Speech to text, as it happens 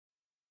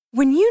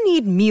When you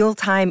need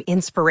mealtime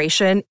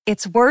inspiration,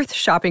 it's worth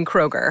shopping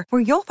Kroger,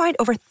 where you'll find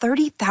over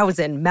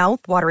 30,000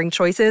 mouth-watering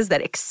choices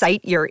that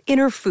excite your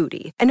inner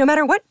foodie. And no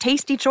matter what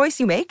tasty choice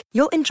you make,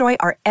 you'll enjoy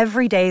our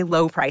everyday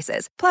low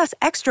prices, plus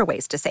extra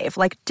ways to save,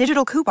 like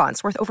digital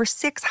coupons worth over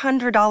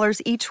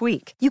 $600 each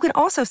week. You can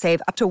also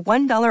save up to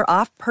 $1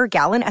 off per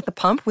gallon at the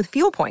pump with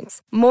fuel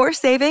points. More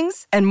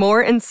savings and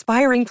more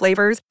inspiring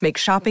flavors make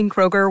shopping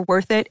Kroger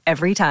worth it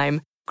every time.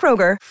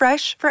 Kroger,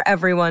 fresh for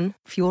everyone.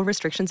 Fuel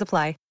restrictions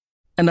apply.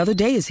 Another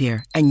day is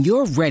here, and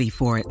you're ready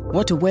for it.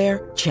 What to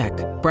wear? Check.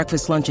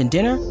 Breakfast, lunch, and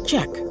dinner?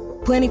 Check.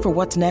 Planning for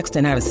what's next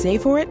and how to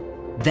save for it?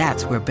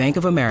 That's where Bank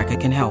of America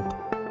can help.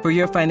 For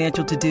your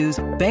financial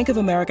to-dos, Bank of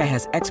America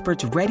has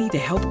experts ready to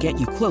help get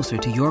you closer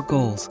to your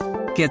goals.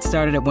 Get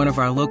started at one of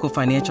our local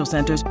financial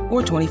centers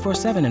or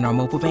 24/7 in our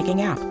mobile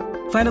banking app.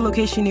 Find a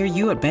location near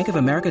you at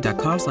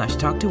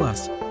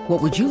bankofamerica.com/talktous.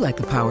 What would you like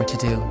the power to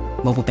do?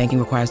 Mobile banking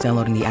requires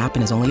downloading the app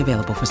and is only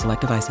available for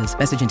select devices.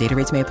 Message and data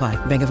rates may apply.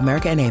 Bank of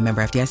America N.A.,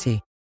 member FDIC.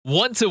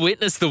 Want to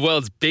witness the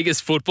world's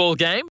biggest football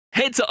game?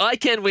 Head to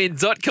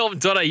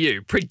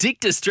iCanWin.com.au,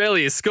 predict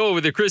Australia's score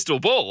with a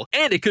crystal ball,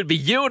 and it could be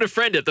you and a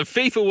friend at the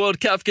FIFA World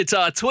Cup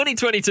Qatar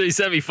 2022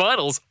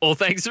 semi-finals, all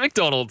thanks to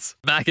McDonald's.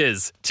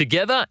 Maccas,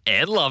 together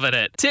and loving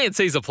it.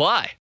 TNCs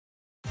apply.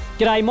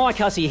 G'day, Mike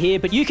Hussey here,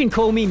 but you can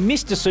call me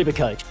Mr.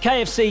 Supercoach.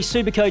 KFC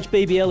Supercoach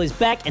BBL is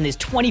back and there's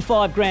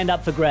 25 grand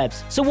up for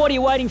grabs. So what are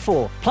you waiting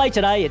for? Play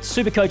today at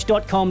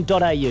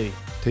supercoach.com.au.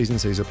 T's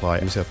and C's apply.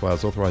 New South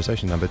Wales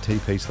authorisation number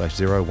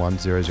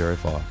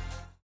TP/01005.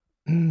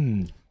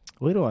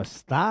 Where do I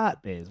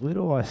start, Bez? Where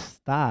do I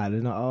start?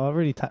 And I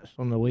already touched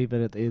on a wee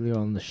bit earlier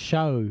on the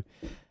show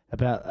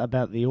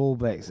about the All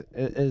Blacks.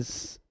 It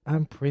is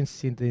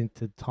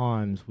unprecedented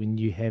times when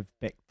you have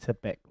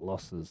back-to-back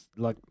losses.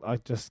 Like, I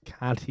just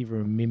can't even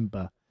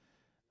remember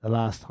the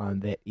last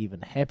time that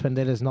even happened.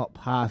 That is not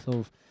part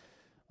of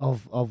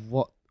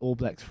what All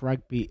Blacks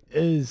rugby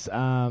is.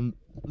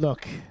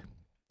 Look,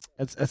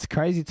 it's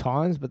crazy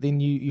times, but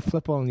then you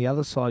flip on the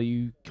other side,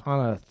 you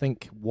kind of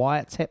think why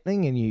it's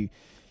happening, and you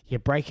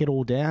break it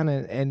all down,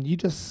 and you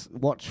just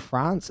watch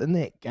France in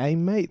that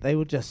game, mate. They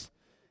were just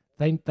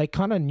they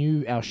kind of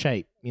knew our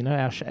shape. You know,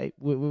 our shape.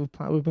 We've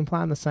been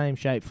playing the same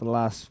shape for the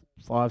last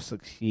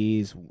 5-6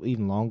 years,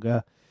 even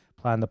longer.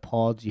 Playing the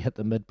pods, you hit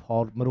the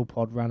middle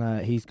pod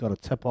runner. He's got a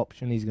tip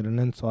option. He's got an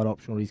inside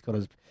option. Or he's got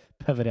his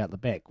pivot out the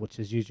back, which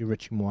is usually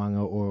Richie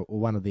Mo'unga or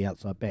one of the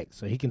outside backs.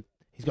 So he's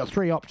got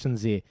 3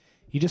 options there.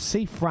 You just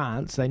see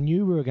France. They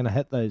knew we were going to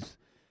hit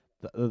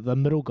the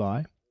middle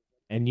guy,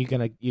 and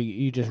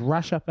you just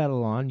rush up out of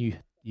line. You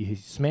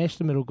smash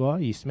the middle guy.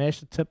 You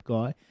smash the tip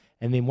guy,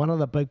 and then one of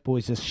the big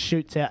boys just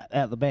shoots out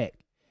the back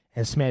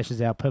and smashes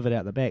our pivot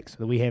out the back, so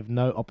that we have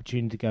no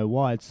opportunity to go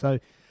wide. So,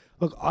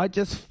 look, I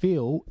just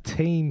feel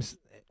teams,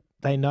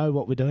 they know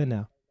what we're doing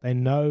now. They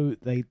know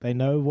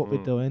what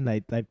we're doing.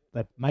 They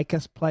make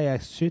us play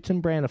a certain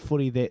brand of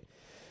footy that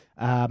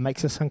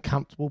makes us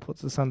uncomfortable,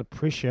 puts us under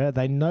pressure.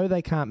 They know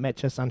they can't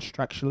match us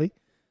unstructurally,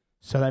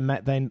 so they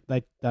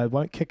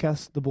won't kick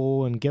us the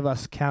ball and give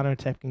us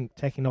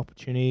counter-attacking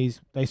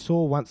opportunities. They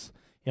saw once,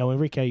 when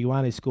Rieko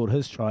Ioane scored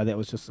his try, that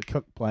was just a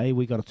quick play.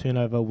 We got a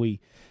turnover, we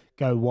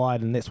go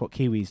wide, and that's what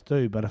Kiwis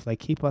do. But if they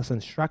keep us in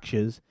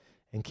structures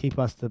and keep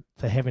us to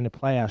having to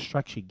play our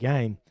structured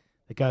game,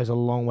 it goes a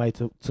long way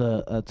to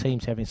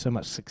teams having so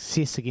much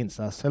success against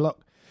us. So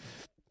look,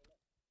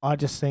 I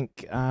just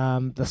think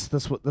this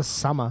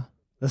summer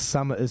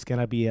is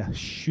going to be a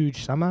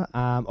huge summer.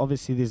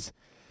 Obviously, there's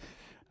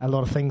a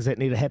lot of things that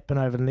need to happen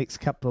over the next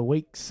couple of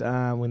weeks.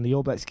 When the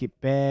All Blacks get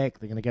back,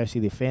 they're going to go see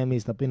their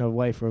families. They've been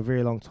away for a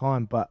very long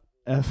time. But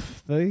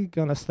if they're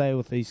going to stay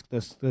with this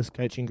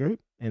coaching group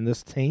and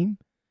this team,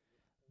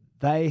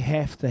 they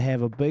have to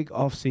have a big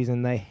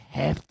off-season. They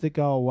have to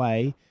go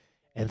away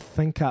and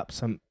think up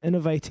some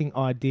innovating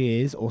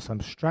ideas or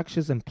some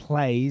structures and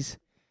plays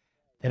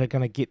that are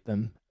going to get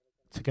them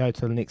to go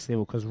to the next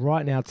level. Because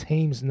right now,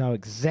 teams know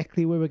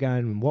exactly where we're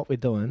going and what we're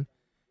doing,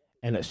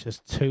 and it's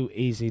just too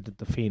easy to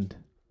defend.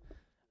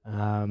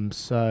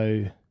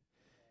 So,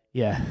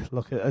 yeah,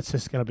 look, it's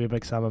just going to be a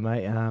big summer,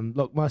 mate.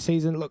 Look, my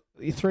season, look,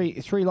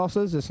 three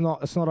losses. It's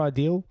not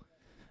ideal.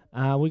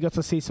 We got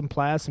to see some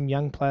players, some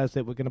young players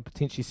that we're going to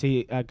potentially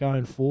see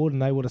going forward,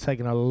 and they would have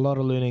taken a lot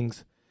of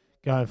learnings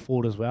going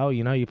forward as well.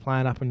 You're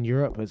playing up in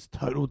Europe. It's a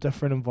total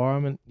different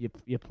environment.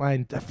 You're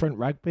playing different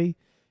rugby.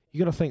 You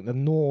got to think the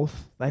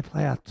North, they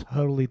play a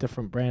totally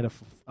different brand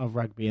of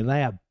rugby, and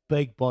they are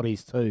big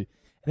bodies too. And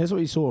that's what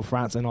you saw with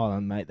France and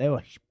Ireland, mate. They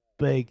were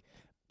big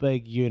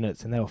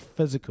units, and they were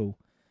physical.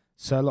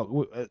 So,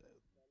 look,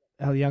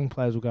 our young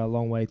players will go a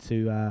long way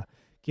to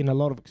getting a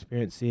lot of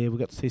experience there. We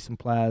got to see some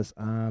players.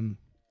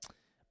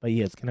 But,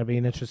 yeah, it's going to be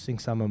an interesting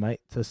summer, mate,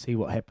 to see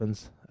what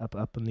happens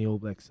up in the All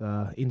Blacks.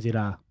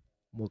 NZR,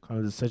 what kind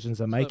of decisions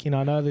they're making.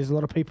 I know there's a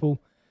lot of people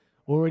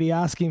already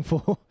asking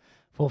for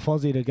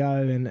Fozzie to go,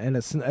 and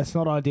it's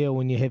not ideal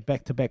when you have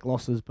back-to-back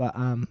losses. But,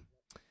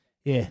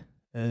 yeah,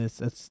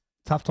 it's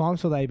tough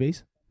times for the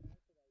ABs.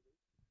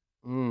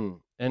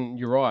 And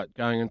you're right,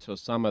 going into a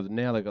summer,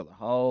 now they've got the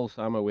whole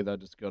summer where they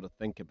just got to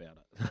think about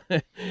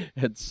it.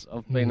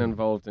 I've been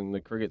involved in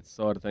the cricket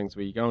side of things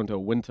where you go into a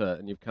winter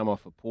and you've come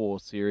off a poor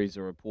series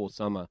or a poor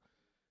summer,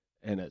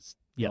 and it's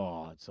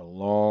a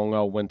long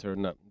old winter,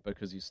 isn't it?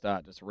 Because you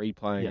start just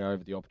replaying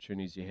over the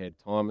opportunities you had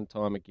time and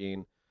time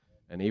again,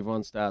 and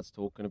everyone starts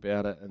talking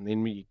about it, and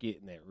then when you get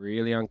in that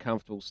really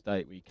uncomfortable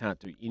state where you can't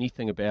do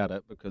anything about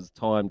it because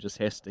time just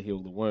has to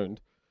heal the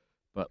wound,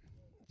 but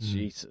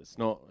jeez, it's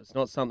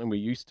not something we're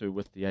used to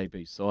with the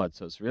AB side,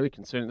 so it's really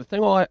concerning. The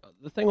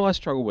thing I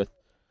struggle with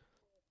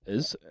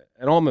is,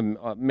 and I'm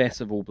a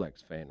massive All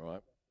Blacks fan,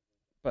 right?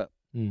 But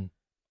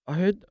I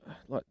heard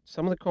like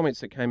some of the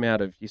comments that came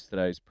out of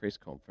yesterday's press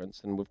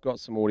conference, and we've got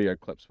some audio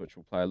clips which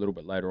we'll play a little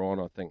bit later on,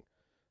 I think,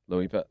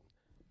 Louis. But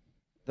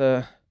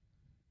the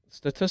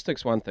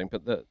statistics one thing,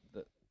 but the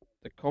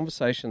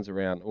conversations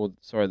around,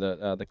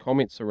 the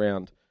comments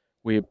around,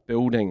 we're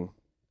building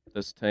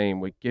this team,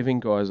 we're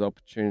giving guys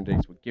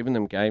opportunities, we're giving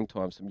them game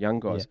time, some young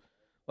guys.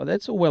 Like,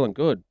 that's all well and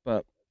good,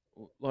 but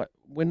like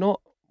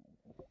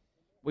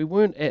we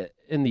weren't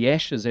in the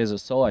ashes as a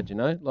side, you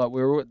know? Like,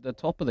 we were at the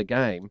top of the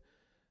game.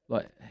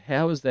 Like,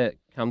 how has that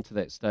come to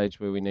that stage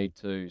where we need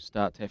to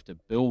start to have to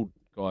build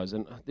guys?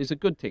 And there's a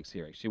good text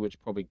here, actually,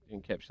 which probably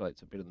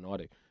encapsulates it better than I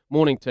do.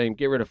 Morning team,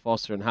 get rid of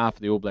Foster and half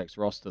of the All Blacks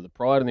roster. The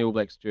pride in the All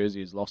Blacks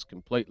jersey is lost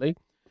completely.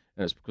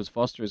 And it's because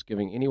Foster is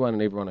giving anyone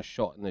and everyone a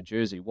shot in the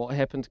jersey. What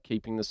happened to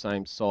keeping the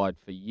same side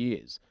for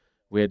years?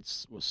 We had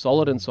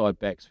solid inside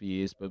backs for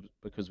years, but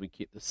because we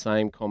kept the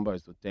same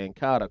combos with Dan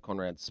Carter,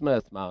 Conrad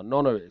Smith, Ma'a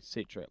Nonu,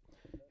 etc.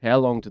 How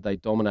long did they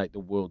dominate the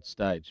world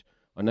stage?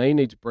 I know you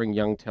need to bring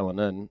young talent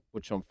in,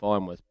 which I'm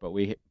fine with, but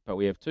we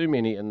have too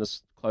many in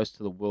this close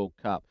to the World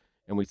Cup,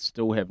 and we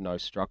still have no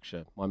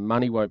structure. My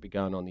money won't be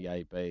going on the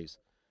ABs.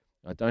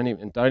 Don't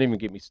even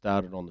get me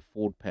started on the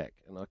Ford pack,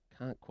 and I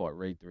can't quite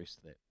read the rest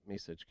of that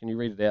message. Can you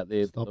read it out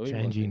there? Stop Louis?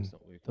 changing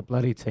the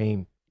bloody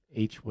team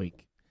each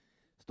week.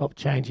 Stop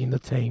changing the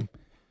team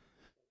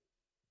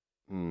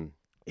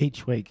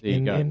each week,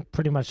 and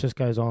pretty much just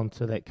goes on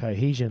to that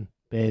cohesion,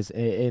 Bears.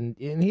 And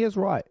he is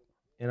right.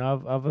 And I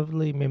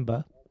vividly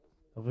remember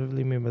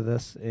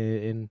this.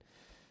 And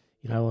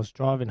I was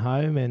driving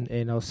home,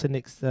 and I was sitting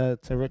next to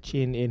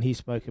Richie, and he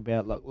spoke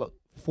about look.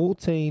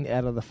 14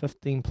 out of the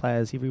 15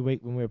 players every week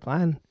when we're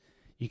playing,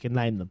 you can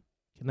name them.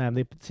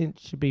 There potentially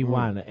should be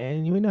one.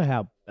 And we know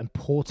how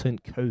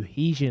important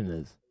cohesion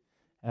is.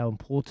 How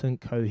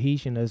important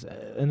cohesion is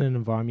in an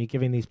environment. You're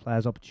giving these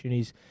players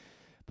opportunities.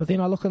 But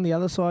then I look on the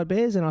other side,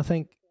 Bears, and I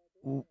think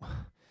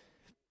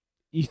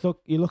you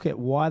look at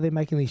why they're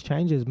making these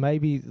changes.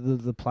 Maybe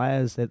the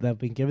players that they've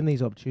been given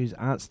these opportunities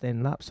aren't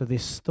standing up, so they're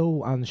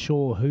still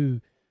unsure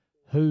who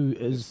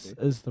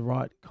is the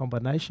right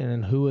combination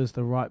and who is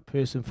the right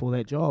person for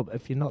that job.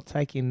 If you're not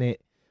taking that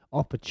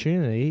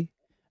opportunity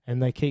and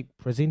they keep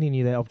presenting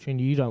you that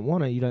opportunity, you don't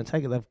want it, you don't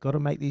take it, they've got to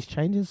make these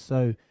changes.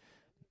 So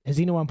has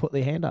anyone put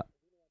their hand up?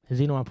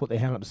 Has anyone put their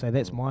hand up to say,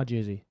 that's my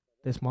jersey,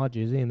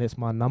 and that's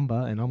my number,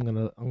 and I'm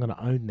gonna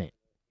own that,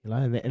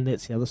 and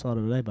that's the other side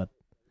of the day, bud.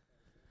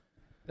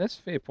 That's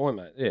a fair point,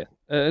 mate. Yeah,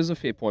 it is a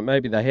fair point.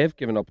 Maybe they have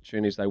given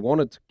opportunities. They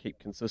wanted to keep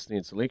consistency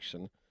in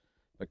selection,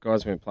 but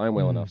guys weren't playing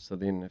well enough. So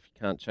then if you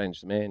can't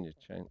change the man, you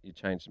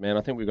change the man.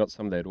 I think we've got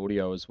some of that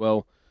audio as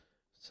well.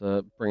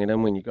 So bring it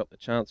in when you got the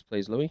chance,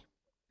 please, Louis.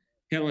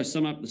 How do I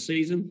sum up the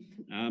season?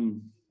 I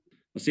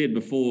said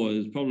before,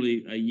 there's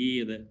probably a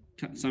year that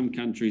some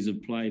countries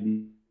have played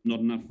not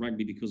enough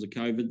rugby because of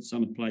COVID.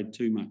 Some have played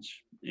too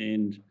much.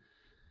 And,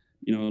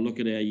 I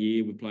look at our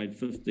year, we played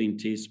 15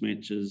 test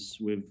matches.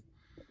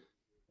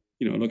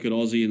 I look at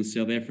Aussie and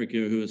South Africa,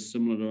 who are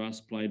similar to us,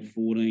 played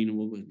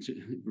 14.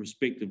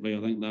 Respectively, I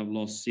think they've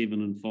lost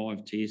 7 and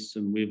 5 tests,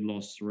 and we've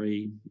lost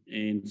 3.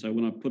 And so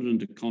when I put it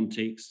into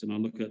context and I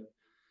look at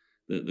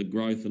the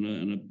growth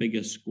in a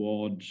bigger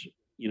squad,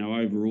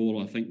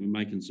 overall, I think we're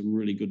making some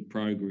really good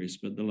progress.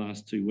 But the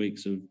last 2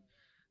 weeks have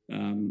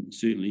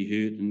certainly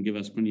hurt and give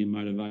us plenty of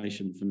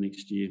motivation for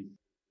next year.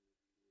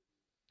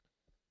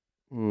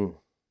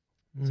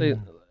 See,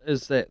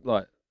 is that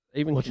like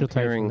even what's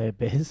comparing? Your take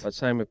from there, Bez? Like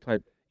saying we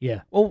played.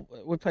 Yeah. Well,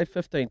 we played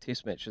 15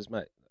 test matches,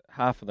 mate.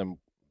 Half of them,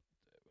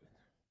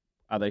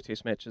 are they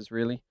test matches,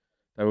 really?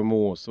 They were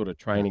more sort of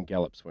training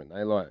gallops, weren't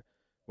they? Like,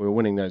 we were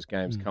winning those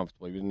games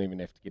comfortably. We didn't even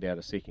have to get out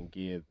of second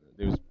gear.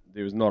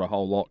 There was not a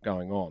whole lot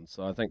going on.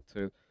 So I think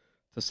to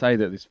say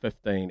that there's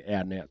 15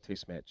 out-and-out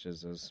test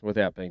matches is,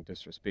 without being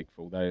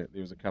disrespectful, there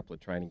was a couple of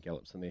training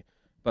gallops in there.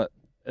 But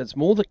it's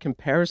more the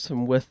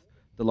comparison with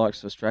the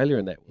likes of Australia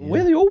and that. Yeah.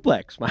 We're the All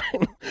Blacks, mate.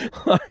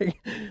 like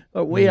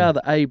we are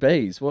the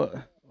ABs.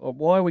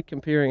 Why are we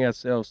comparing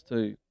ourselves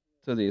to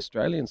the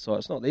Australian side?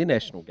 It's not their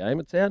national game,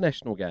 it's our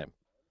national game.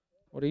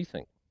 What do you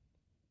think?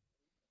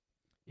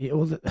 Yeah,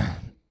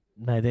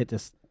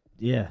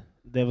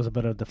 there was a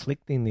bit of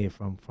deflecting there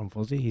from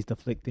Fozzie. He's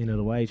deflecting it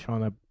away,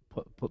 trying to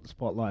put the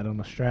spotlight on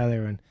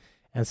Australia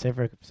and South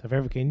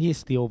Africa. And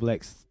yes, the All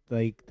Blacks,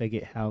 they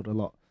get held a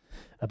lot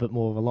a bit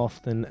more of a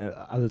loft than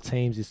other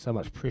teams. There's so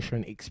much pressure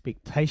and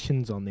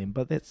expectations on them,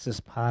 but that's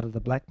just part of the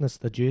blackness,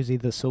 the jersey,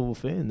 the silver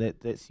fern.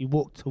 That's you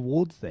walk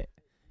towards that.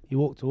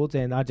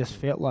 And I just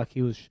felt like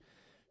he was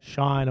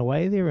shying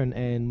away there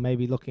and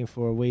maybe looking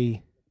for a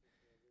wee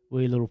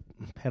little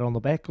pat on the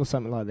back or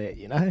something like that.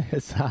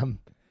 It's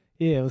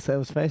it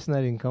was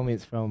fascinating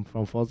comments from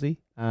Fozzie.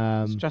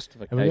 It's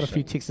justification. And we've got a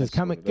few texters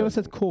coming. Give us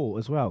a call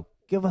as well.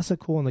 Give us a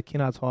call on the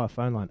Kennards Hire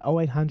phone line,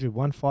 0800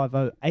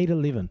 150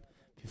 811.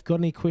 If you've got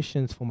any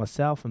questions for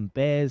myself and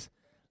Baz,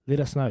 let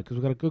us know, because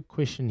we've got a good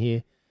question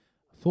here.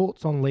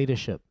 Thoughts on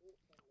leadership?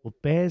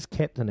 With Baz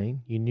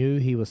captaining, you knew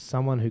he was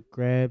someone who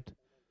grabbed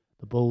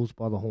the Bulls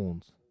by the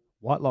horns.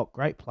 Whitelock,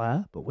 great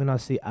player, but when I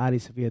see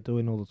Ardie Savea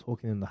doing all the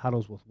talking in the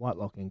huddles with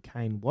Whitelock and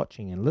Kane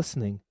watching and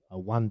listening, I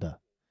wonder.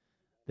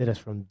 That is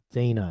from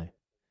Dino.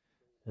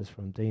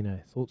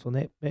 Thoughts on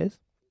that, Baz?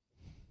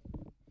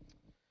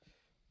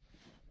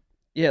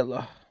 Yeah,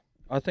 look,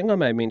 I think I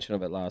made mention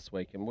of it last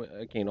week, and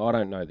again, I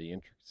don't know the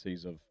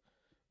intricacies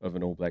of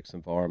an All Blacks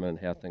environment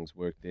and how things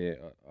work there.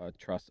 I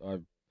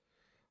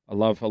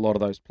love a lot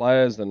of those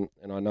players, and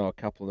I know a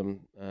couple of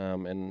them,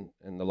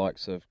 and the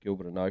likes of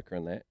Gilbert and Oka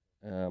and that,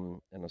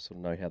 and I sort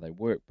of know how they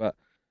work. But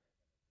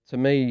to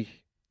me,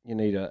 you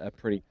need a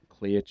pretty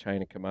clear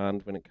chain of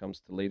command when it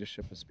comes to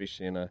leadership,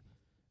 especially in a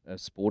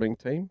sporting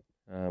team.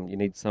 You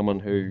need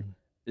someone who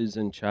is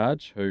in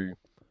charge,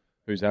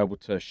 who's able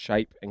to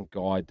shape and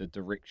guide the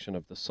direction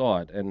of the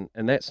side, and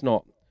that's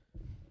not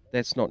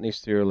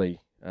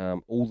necessarily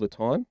all the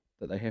time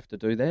that they have to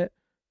do that,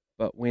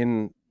 but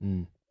when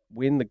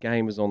the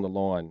game is on the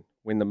line,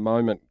 when the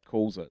moment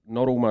calls it,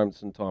 not all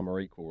moments in time are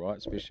equal, right?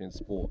 Especially in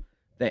sport,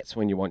 that's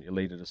when you want your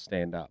leader to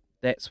stand up.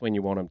 That's when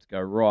you want him to go,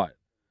 right,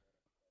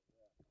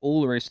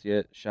 all the rest of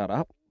you, shut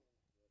up.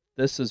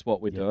 This is what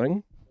we're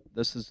doing.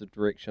 This is the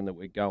direction that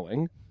we're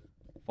going.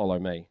 Follow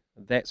me.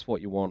 That's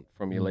what you want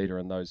from your leader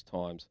in those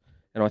times.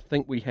 And I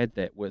think we had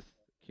that with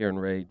Kieran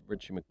Reid,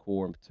 Richie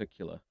McCaw in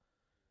particular.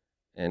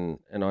 And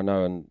I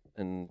know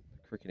in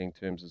cricketing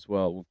terms as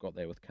well, we've got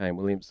that with Kane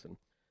Williamson.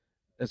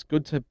 It's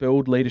good to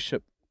build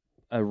leadership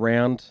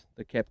around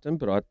the captain,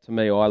 but to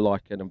me, I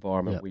like an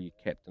environment where your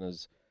captain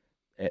is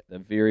at the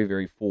very,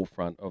 very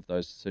forefront of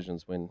those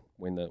decisions when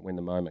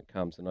the moment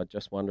comes. And I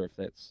just wonder if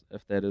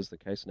that is the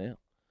case now.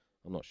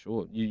 I'm not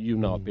sure. You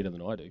know it better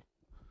than I do.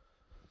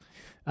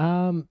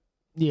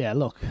 Yeah,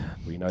 look,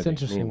 it's an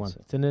interesting one.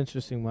 It's an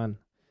interesting one.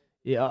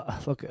 Yeah,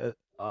 look,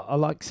 I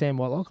like Sam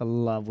Whitelock. I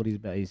love what he's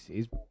about.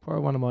 He's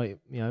probably one of my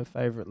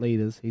favourite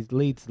leaders. He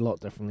leads a lot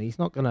differently. He's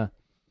not gonna.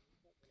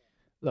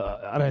 Look,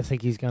 I don't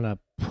think he's gonna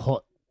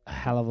put a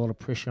hell of a lot of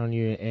pressure on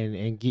you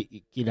and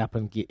get up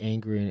and get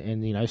angry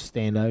and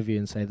stand over you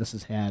and say this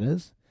is how it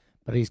is.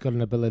 But he's got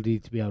an ability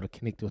to be able to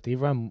connect with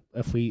everyone.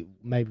 If we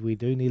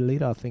do need a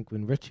leader, I think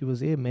when Richie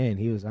was there, man,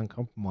 he was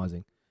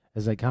uncompromising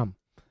as they come.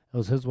 It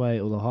was his way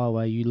or the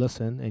highway. You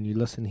listen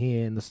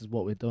here, and this is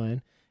what we're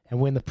doing. And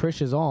when the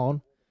pressure's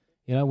on,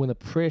 when the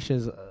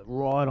pressure's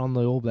right on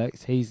the All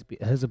Blacks, his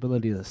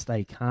ability to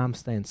stay calm,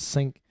 stay in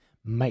sync,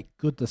 make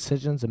good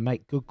decisions and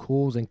make good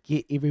calls and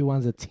get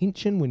everyone's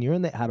attention when you're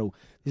in that huddle.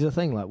 There's a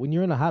thing, like when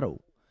you're in a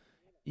huddle,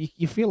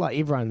 you feel like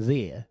everyone's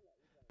there,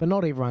 but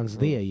not everyone's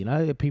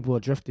there, People are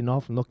drifting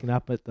off and looking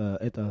up at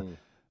the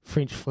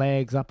French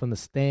flags up in the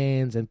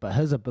stands, but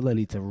his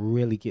ability to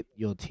really get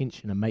your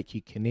attention and make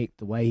you connect,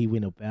 the way he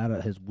went about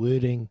it, his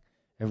wording,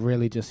 it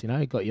really just,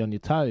 got you on your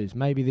toes.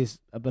 Maybe there's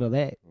a bit of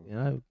that,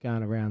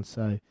 going around.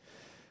 So,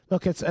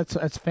 look,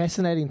 it's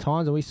fascinating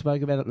times, and we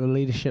spoke about it, the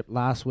leadership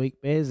last week,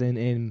 Bez,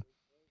 and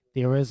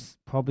there is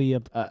probably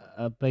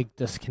a big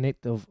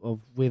disconnect of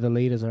where the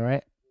leaders are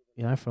at,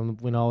 from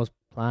when I was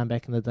playing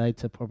back in the day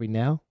to probably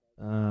now.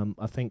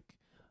 I think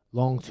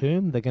long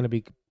term they're going to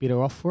be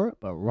better off for it,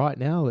 but right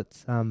now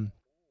it's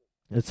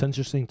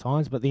interesting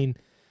times. But then,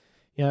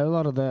 a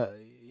lot of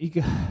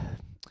you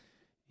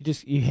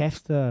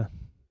have to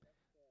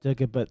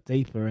dig a bit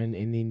deeper, and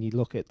then you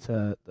look at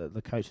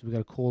the coaches. We've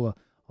got a caller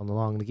on the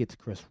line. I'm going to get to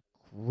Chris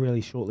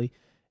really shortly,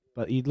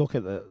 but you look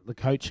at the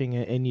coaching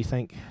and you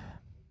think,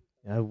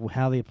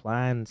 how they're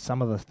playing,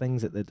 some of the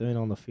things that they're doing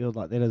on the field,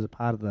 like that is a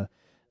part of the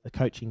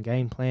coaching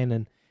game plan,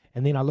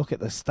 and then I look at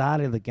the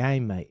start of the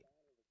game, mate.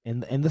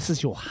 And this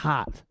is your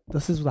heart.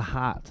 This is the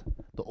heart.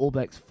 The All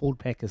Blacks forward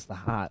pack is the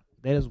heart.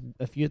 That is,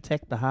 if you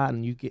attack the heart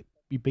and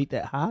you beat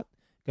that heart,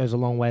 it goes a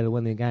long way to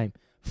win the game.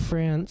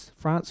 France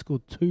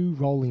scored 2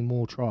 rolling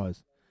more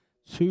tries.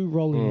 2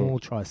 rolling more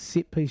tries.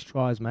 Set piece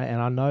tries, mate.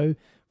 And I know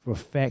for a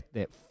fact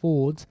that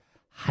forwards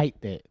hate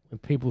that when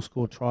people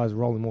score tries,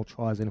 rolling more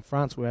tries. And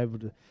France were able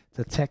to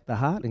attack the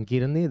heart and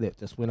get in there. That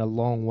just went a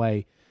long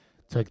way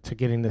to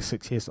getting the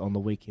success on the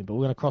weekend. But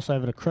we're going to cross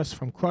over to Chris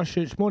from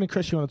Christchurch. Morning,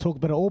 Chris. You want to talk a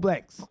bit of All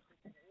Blacks?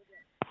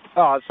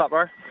 Oh, what's up,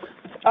 bro?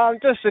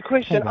 Just a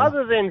question. Hey,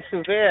 other than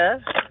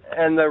Savea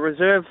and the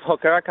reserve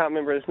hooker, I can't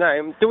remember his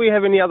name, do we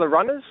have any other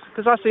runners?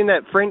 Because I seen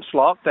that French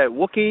lot, that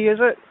Wookie, is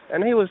it?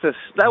 And they were just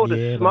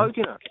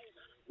smoking it.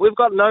 We've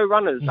got no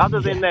runners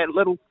other than that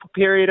little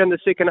period in the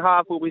second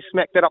half where we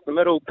smacked it up the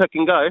middle, pick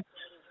and go.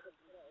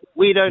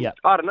 we don't.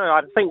 I don't know.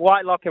 I think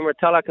Whitelock and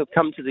Rotella could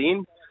come to the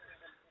end.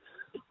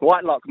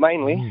 Whitelock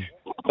mainly,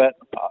 but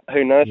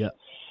who knows? Yeah.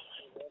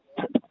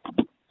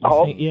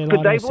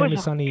 Good day,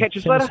 boys. Catch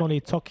you later.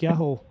 Samisoni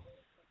Tokiaho.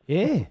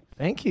 Yeah,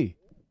 thank you.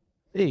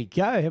 There you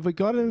go. Have we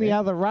got any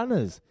other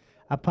runners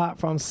apart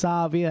from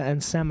Savia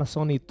and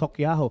Samisoni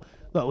Tokiaho?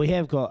 Look, we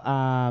have got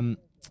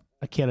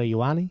Akira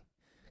Ioane.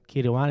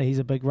 He's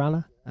a big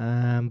runner,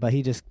 but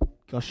he just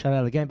got shut out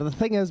of the game. But the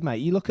thing is, mate,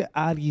 you look at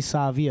Adi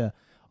Savia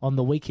on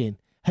the weekend.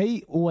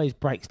 He always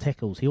breaks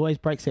tackles. He always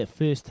breaks that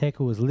first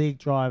tackle. His leg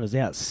drive is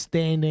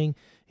outstanding.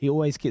 He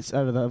always gets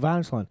over the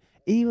advance line.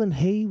 Even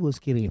he was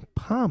getting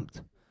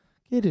pumped,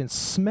 getting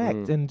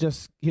smacked, and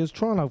he was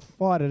trying to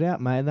fight it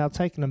out, mate. And they were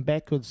taking him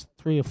backwards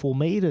 3 or 4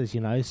 meters,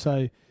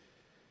 So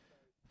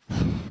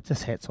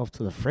just hats off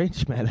to the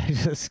French, man.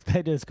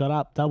 They just got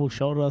up,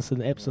 double-shouldered us,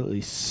 and absolutely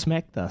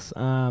smacked us.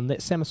 That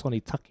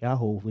Samisoni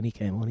Takiaho, when he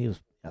came on, he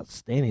was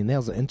outstanding. That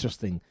was an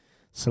interesting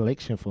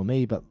selection for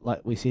me, but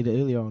like we said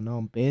earlier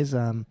on Bears,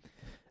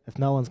 if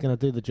no one's going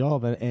to do the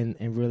job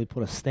and really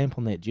put a stamp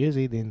on that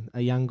jersey, then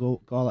a young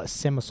guy like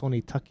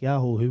Samisoni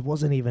Takiaho, who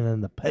wasn't even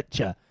in the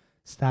picture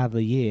start of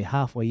the year,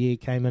 halfway year,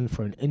 came in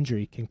for an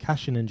injury,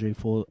 concussion injury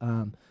for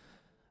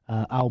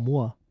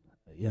Aomua.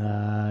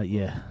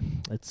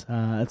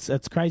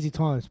 It's crazy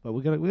times, but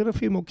we got a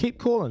few more. Keep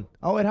calling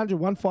 0800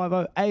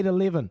 150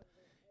 811.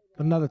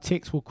 Got another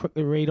text we'll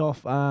quickly read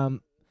off.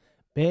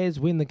 Bears,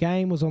 when the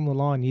game was on the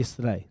line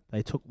yesterday,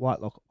 they took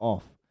Whitelock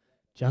off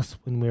just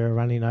when we were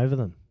running over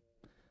them.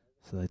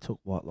 So they took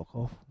Whitelock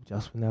off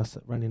just when they were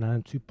running over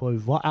them. Tupo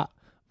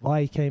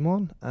Vai came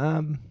on.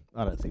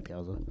 I don't think that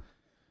was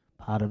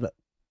a part of it.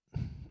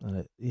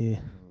 Well,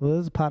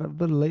 there's a part of a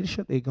bit of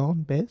leadership there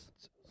gone. Bears,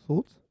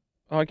 thoughts?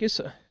 Oh, I guess,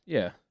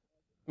 yeah.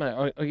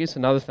 Mate, I guess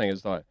another thing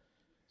is like,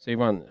 see,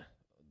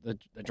 the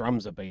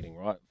drums are beating,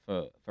 right,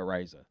 for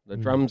Razor. The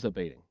drums are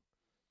beating.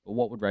 But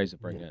what would Razor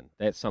bring in?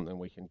 That's something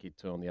we can get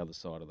to on the other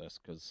side of this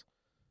because,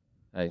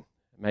 hey,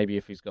 maybe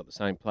if he's got the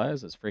same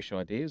players, it's fresh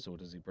ideas, or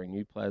does he bring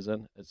new players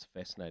in? It's a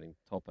fascinating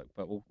topic.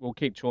 But we'll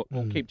keep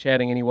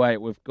chatting anyway.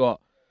 We've got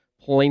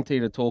plenty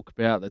to talk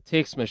about. The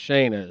text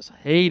machine is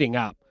heating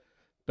up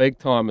big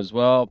time as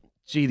well.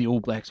 Gee, the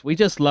All Blacks. We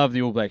just love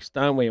the All Blacks,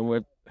 don't we? And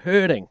we're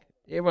hurting.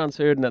 Everyone's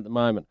hurting at the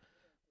moment.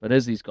 But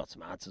Izzy's got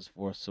some answers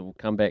for us, so we'll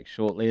come back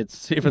shortly.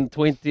 It's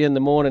 7:20 in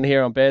the morning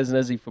here on Baz and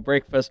Izzy for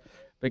breakfast.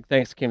 Big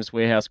thanks to Chemist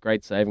Warehouse.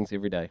 Great savings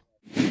every day.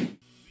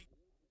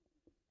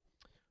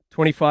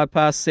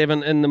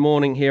 7:25 in the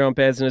morning here on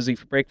Baz and Izzy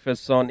for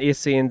breakfast on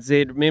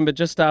SENZ. Remember,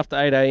 just after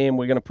 8 a.m,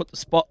 we're going to put the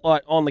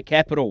spotlight on the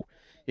capital.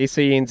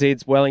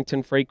 SENZ's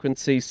Wellington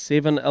frequency,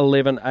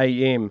 7:11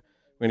 a.m.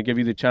 We're going to give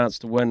you the chance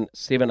to win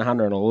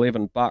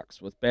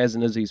 $711 with Baz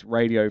and Izzy's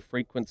radio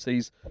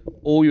frequencies.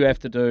 All you have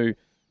to do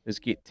is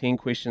get 10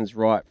 questions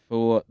right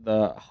for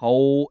the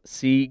whole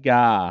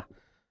cigar.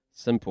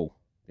 Simple.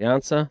 The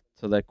answer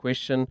to that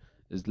question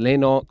is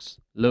Lennox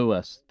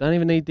Lewis. You don't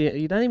even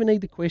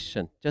need the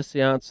question, just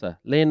the answer.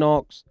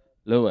 Lennox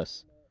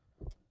Lewis.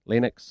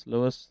 Lennox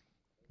Lewis.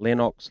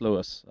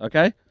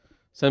 Okay?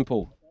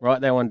 Simple.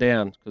 Write that one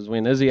down, because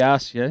when Izzy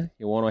asks you,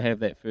 you want to have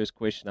that first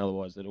question,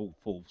 otherwise it all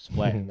falls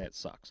flat and that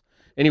sucks.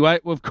 Anyway,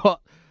 we've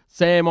got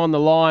Sam on the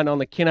line, on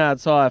the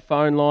Kennards Hire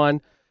phone line.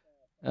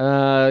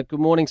 Good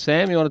morning,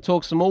 Sam. You want to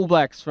talk some All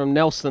Blacks from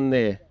Nelson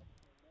there?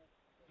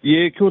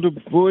 Yeah, cool,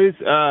 boys.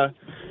 I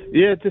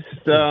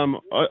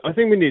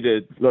think we need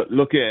to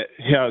look at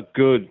how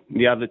good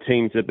the other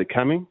teams are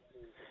becoming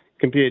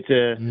compared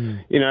to,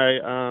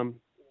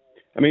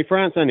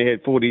 France only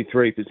had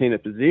 43%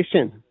 of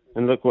possession,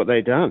 and look what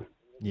they've done.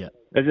 Yeah.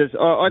 I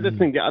just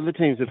think the other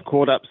teams have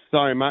caught up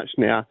so much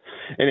now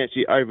and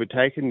actually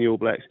overtaken the All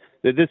Blacks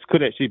that this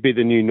could actually be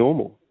the new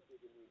normal.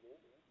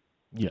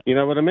 Yeah. You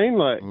know what I mean?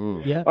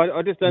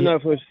 I just don't know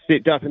if we've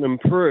stepped up and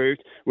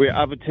improved where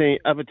other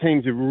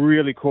teams have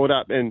really caught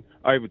up and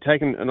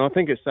overtaken. And I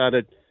think it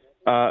started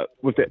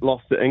with that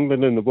loss to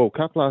England in the World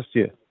Cup last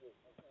year,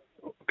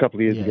 a couple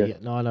of years ago. Yeah.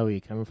 No, I know where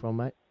you're coming from,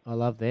 mate. I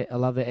love that.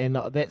 And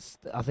I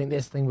think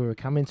that's the thing we were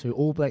coming to.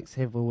 All Blacks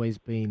have always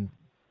been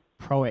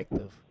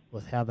proactive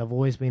with how they've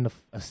always been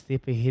a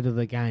step ahead of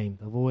the game.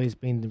 They've always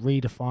been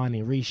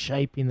redefining,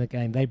 reshaping the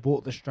game. They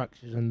brought the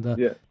structures and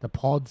the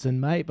pods in,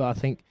 mate. But I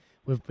think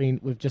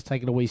we've just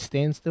taken a wee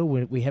standstill.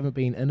 We haven't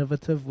been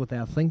innovative with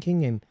our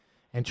thinking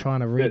and trying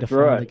to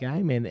redefine the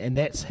game. And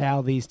that's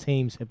how these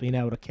teams have been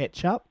able to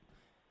catch up.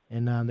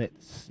 And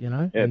that's, and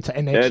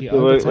actually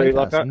overtake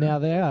us. And now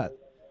they are.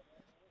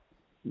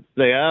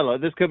 They are.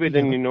 This could be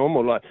the new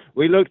normal.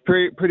 We looked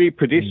pretty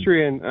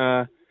pedestrian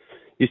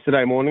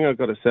yesterday morning, I've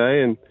got to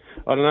say. And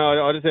I don't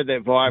know, I just had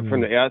that vibe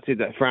from the outset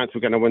that France were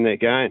going to win that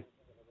game.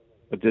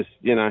 But just,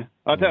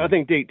 I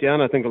think deep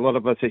down, I think a lot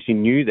of us actually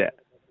knew that.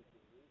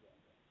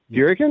 Do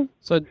you reckon?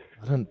 So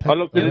I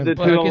looked at the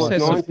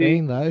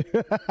 2-90 though.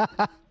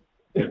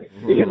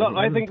 Yeah,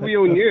 I think we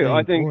all knew.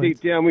 I think deep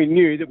down we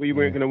knew that we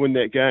weren't going to win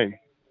that game.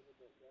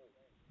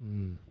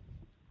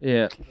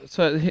 Yeah.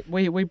 So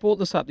we brought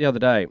this up the other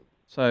day.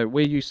 So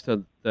we're used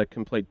to the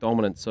complete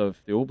dominance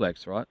of the All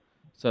Blacks, right?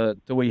 So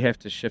do we have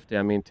to shift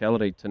our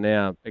mentality to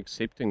now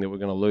accepting that we're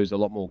going to lose a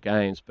lot more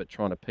games but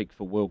trying to peak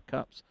for World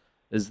Cups?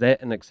 Is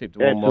that an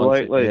acceptable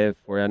mindset to have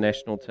for our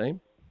national team?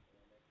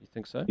 You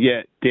think so?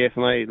 Yeah,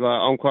 definitely. Like,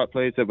 I'm quite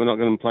pleased that we're not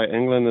going to play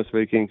England this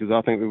weekend because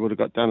I think we would have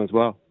got done as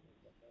well.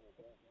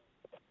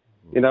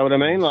 You know what I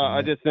mean? Like,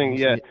 I just think,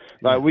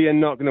 like we are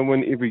not going to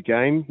win every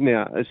game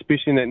now,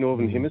 especially in that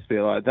Northern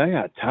Hemisphere. Like, they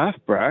are tough,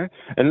 bro.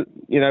 And,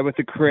 you know, with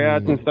the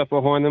crowds and stuff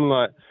behind them,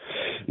 like,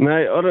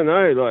 mate, I don't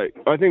know. Like,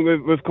 I think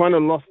we've kind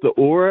of lost the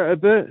aura a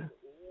bit.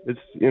 It's,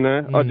 you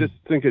know, I just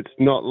think it's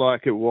not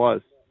like it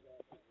was.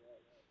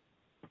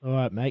 All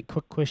right, mate,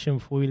 quick question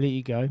before we let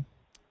you go.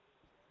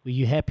 Were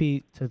you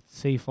happy to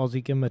see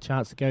Fozzie give him a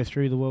chance to go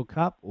through the World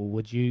Cup, or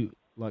would you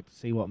like to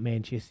see what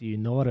Manchester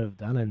United have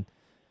done and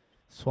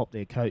swap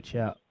their coach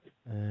out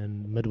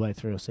and midway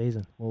through a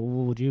season? Well,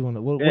 what would you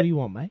want? What do you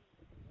want, mate?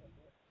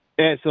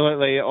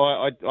 Absolutely.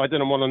 I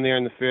didn't want him there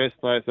in the first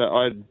place. So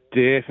I'd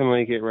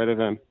definitely get rid of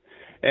him.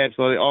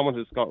 Absolutely. I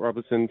wanted Scott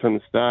Robertson from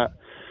the start.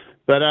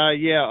 But,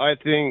 I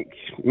think,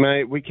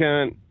 mate, we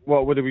can't...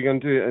 What are we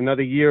going to do?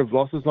 Another year of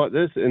losses like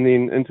this and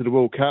then into the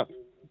World Cup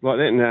like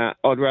that? Nah,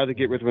 I'd rather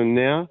get rid of him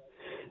now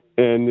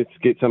and let's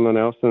get someone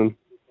else in.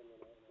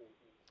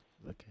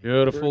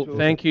 Beautiful.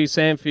 Thank you,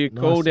 Sam, for your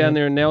call down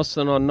there in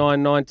Nelson on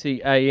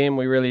 990 AM.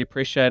 We really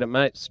appreciate it,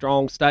 mate.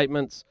 Strong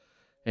statements,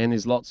 and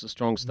there's lots of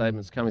strong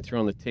statements coming through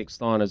on the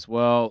text line as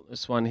well.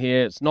 This one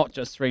here, it's not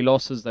just 3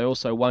 losses. They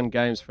also won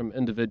games from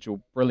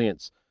individual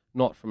brilliance,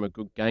 not from a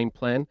good game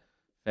plan.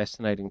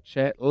 Fascinating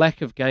chat.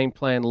 Lack of game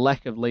plan,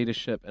 lack of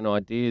leadership and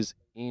ideas.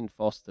 Ian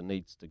Foster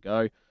needs to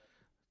go.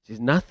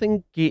 There's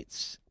nothing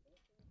gets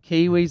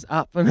Kiwis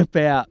up and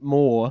about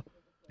more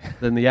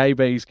than the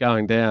ABs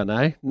going down,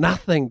 eh?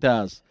 Nothing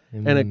does.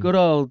 And a good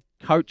old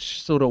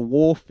coach sort of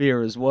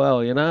warfare as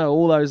well, you know?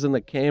 All those in the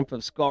camp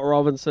of Scott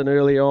Robinson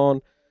early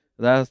on,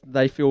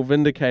 they feel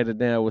vindicated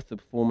now with the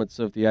performance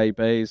of the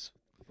ABs.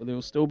 But there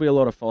will still be a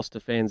lot of Foster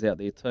fans out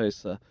there too,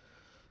 so...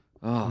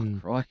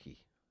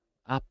 crikey.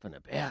 Up and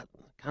about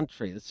the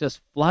country. It's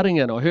just flooding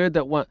in. I heard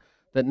that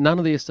none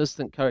of the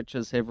assistant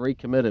coaches have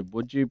recommitted.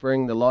 Would you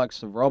bring the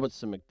likes of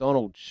Robertson,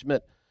 McDonald,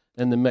 Schmidt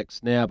in the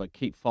mix now, but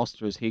keep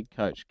Foster as head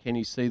coach? Can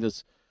you see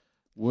this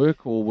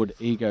work, or would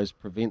egos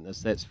prevent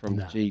this? That's from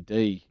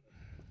GD.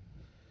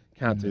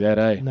 Can't do that,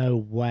 eh? No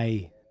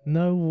way.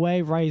 No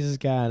way Razor's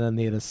going in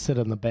there to sit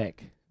in the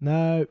back.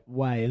 No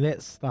way. And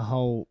that's the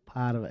whole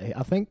part of it.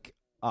 I think,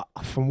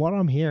 from what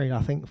I'm hearing,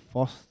 I think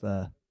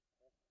Foster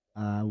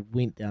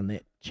went down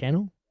that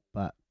channel,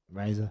 but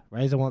Razor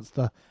wants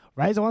to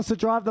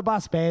drive the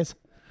bus, Bears.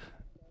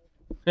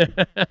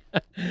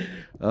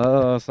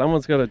 Oh,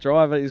 someone's got to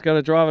drive it. He's got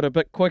to drive it a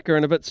bit quicker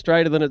and a bit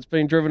straighter than it's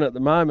been driven at the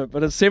moment.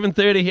 But it's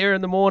 7:30 here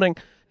in the morning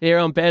here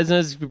on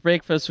Business for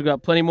breakfast. We've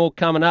got plenty more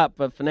coming up,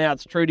 but for now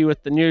it's Trudy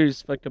with the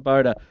news for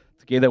Kubota.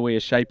 Together we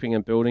are shaping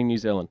and building New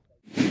Zealand.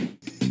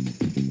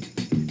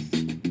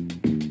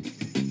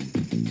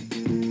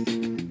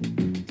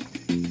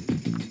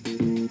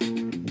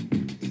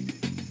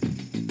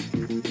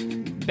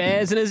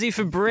 Baz and Izzy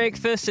for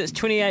breakfast. It's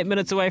 28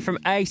 minutes away from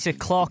 8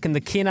 o'clock and the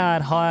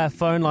Kennard Hire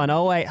phone line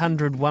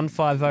 0800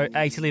 150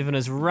 811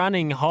 is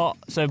running hot.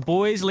 So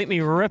boys, let me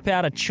rip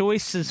out a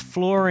Choices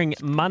Flooring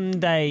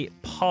Monday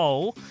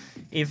poll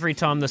every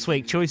time this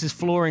week. Choices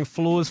Flooring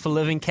Floors for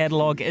Living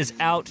catalogue is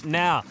out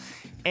now.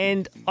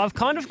 And I've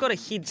kind of got a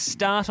head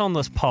start on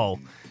this poll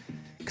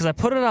because I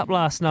put it up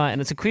last night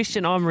and it's a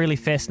question I'm really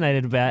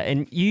fascinated about,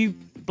 and you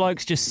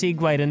blokes just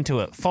segued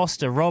into it.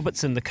 Foster,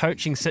 Robertson, the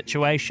coaching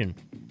situation.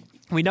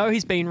 We know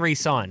he's been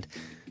re-signed.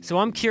 So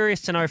I'm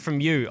curious to know from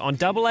you on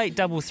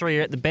 8833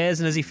 at the Baz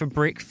and Izzy for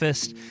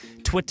breakfast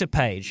Twitter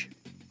page.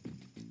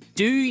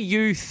 Do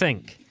you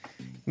think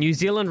New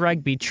Zealand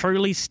Rugby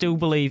truly still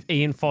believe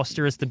Ian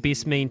Foster is the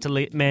best man to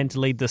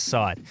lead this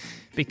side?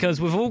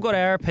 Because we've all got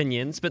our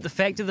opinions, but the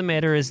fact of the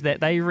matter is that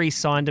they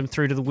re-signed him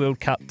through to the World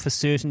Cup for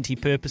certainty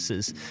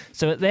purposes.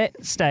 So at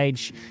that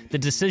stage, the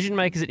decision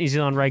makers at New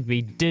Zealand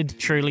Rugby did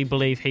truly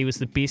believe he was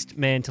the best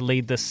man to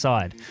lead this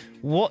side.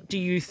 What do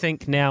you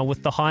think now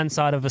with the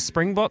hindsight of a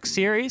Springbok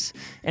series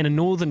and a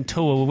Northern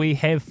tour where we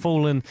have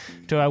fallen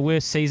to our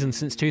worst season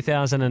since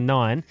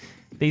 2009?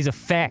 These are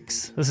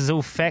facts. This is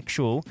all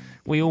factual.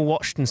 We all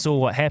watched and saw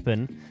what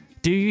happened.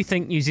 Do you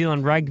think New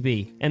Zealand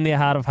Rugby, in their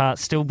heart of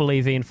hearts, still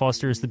believe Ian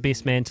Foster is the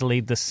best man to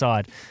lead this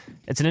side?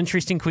 It's an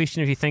interesting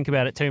question if you think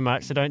about it too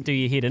much, so don't do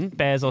your head in.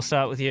 Baz, I'll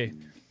start with you.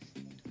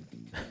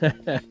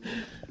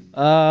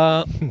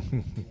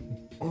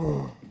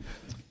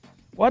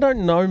 Well, I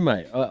don't know,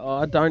 mate.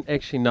 I don't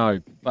actually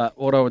know. But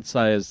what I would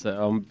say is that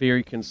I'm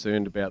very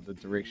concerned about the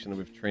direction that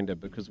we've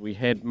trended because we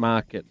had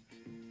market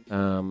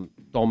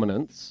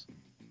dominance,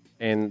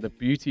 and the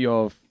beauty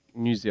of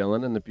New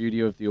Zealand and the beauty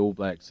of the All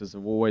Blacks is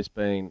they've always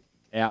been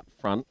out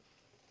front.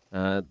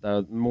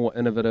 They're more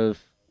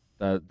innovative.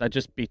 They're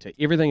just better.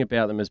 Everything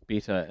about them is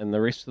better, and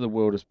the rest of the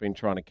world has been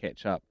trying to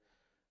catch up.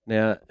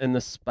 Now, in the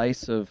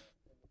space of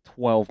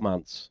 12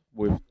 months,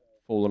 we've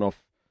fallen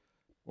off.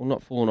 Well,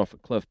 not fallen off a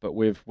cliff, but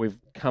we've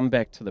come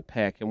back to the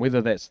pack, and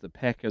whether that's the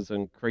pack is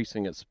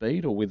increasing its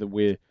speed or whether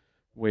we're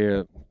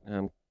where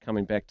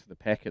coming back to the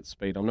packet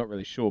speed, I'm not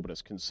really sure, but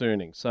it's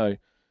concerning. So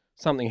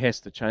something has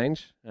to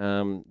change.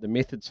 The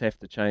methods have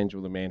to change,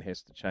 or the man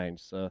has to change.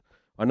 So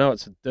I know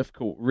it's a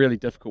really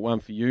difficult one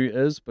for you,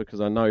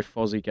 because I know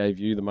Fozzie gave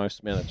you the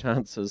most amount of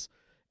chances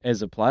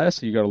as a player,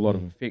 so you got a lot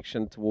of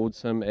affection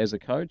towards him as a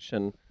coach,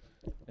 and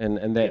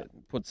that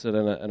puts it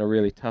in a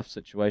really tough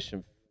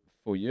situation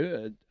for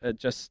you. It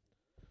just,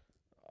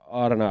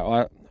 I don't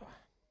know.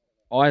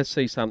 I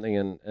see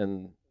something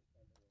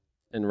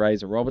in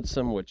Razor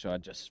Robertson, which I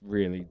just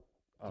really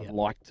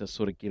like to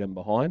sort of get him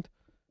behind.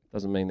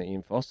 Doesn't mean that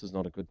Ian Foster's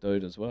not a good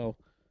dude as well,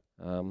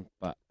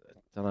 but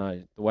I don't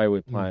know, the way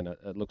we're playing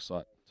it looks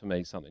like to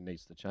me something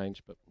needs to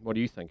change. But what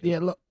do you think? Yeah,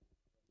 look,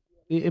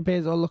 it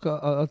bears. I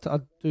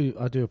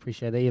do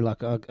appreciate that.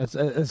 Like,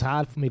 it's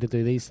hard for me to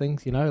do these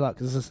things, you know, like,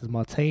 'cause this is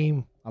my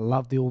team. I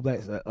love the All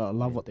Blacks. I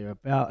love what they're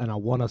about, and I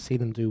want to see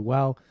them do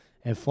well.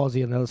 And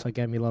Fozzie and the other side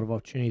gave me a lot of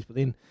opportunities. But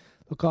then,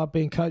 look, I've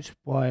been coached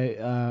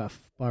by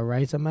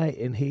Razor, mate,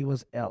 and he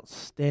was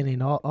outstanding.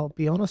 I'll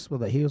be honest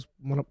with it. He was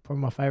probably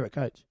my favourite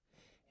coach.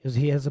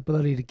 He has the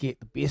ability to get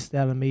the best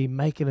out of me,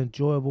 make it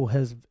enjoyable.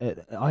 His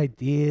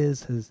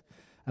ideas, his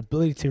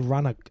ability to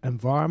run an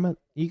environment.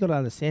 You got to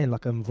understand,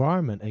 like,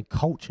 environment and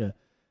culture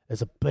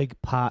is a big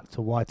part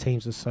to why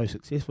teams are so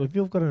successful. If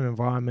you've got an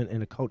environment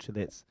and a culture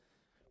that's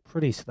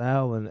pretty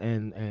stale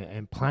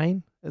and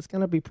plain, it's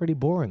going to be pretty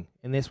boring,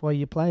 and that's why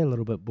you play a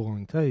little bit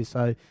boring too.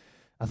 So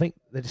I think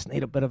they just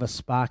need a bit of a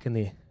spark in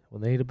there. Well,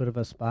 they need a bit of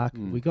a spark.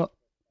 We got.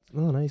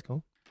 No, he's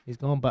gone. He's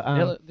gone. But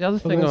the other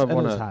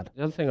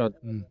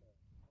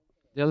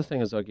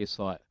thing is, I guess,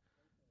 like,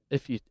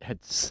 if you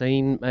had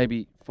seen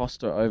maybe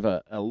Foster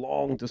over a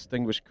long,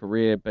 distinguished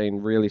career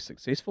being really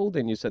successful,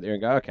 then you sit there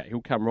and go, okay,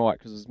 he'll come right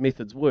because his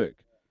methods work.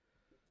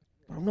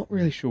 But I'm not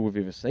really sure we've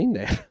ever seen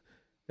that.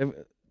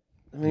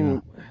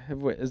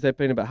 Has that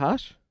been a bit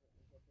harsh?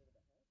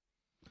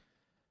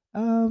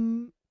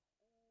 No.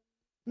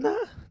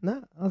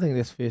 I think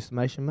that's fair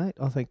estimation, mate.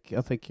 I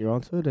think you're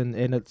onto it, and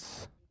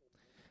it's.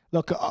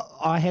 Look,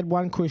 I had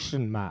one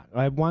question mark.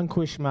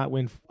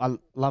 When I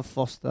love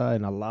Foster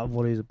and I love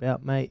what he's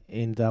about, mate.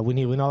 And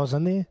when I was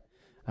in there,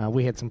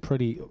 we had some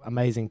pretty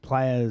amazing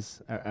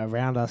players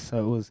around us.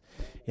 So it was,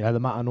 the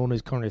Martin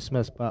Orners, Conrad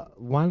Smiths.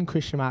 But one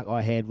question mark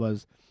I had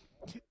was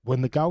when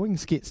the going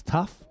gets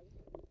tough,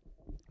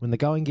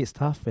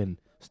 and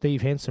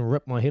Steve Hansen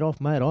ripped my head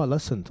off, mate, I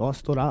listened. I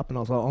stood up and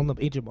I was like on the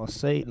edge of my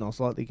seat, and I was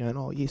like there going,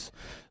 oh, yes,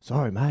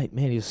 sorry, mate.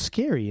 Man, he was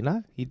scary,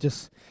 He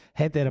just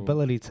had that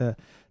ability to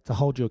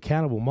hold you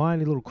accountable. My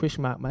only little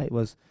question mark, mate,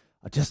 was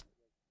I just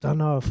don't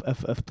know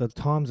if the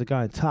times are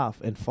going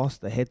tough and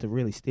Foster had to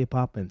really step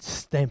up and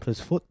stamp his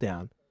foot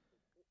down,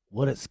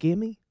 would it scare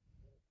me?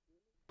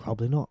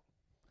 Probably not.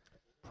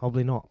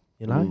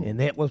 And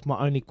that was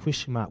my only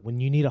question mark. When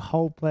you need to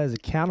hold players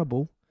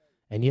accountable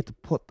and you have to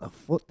put the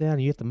foot down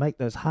and you have to make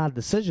those hard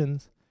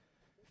decisions,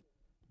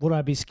 would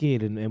I be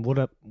scared and would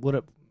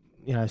it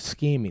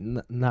scare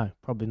me? No,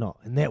 probably not.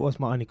 And that was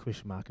my only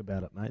question mark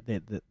about it, mate,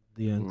 that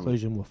the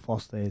inclusion with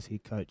Foster as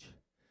head coach.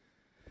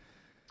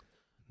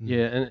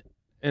 Yeah,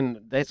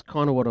 and that's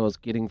kind of what I was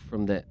getting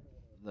from the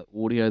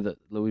audio that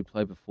Louis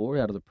played before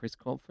out of the press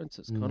conference.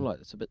 It's kind of like,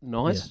 it's a bit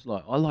nice. Yeah.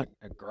 Like, I like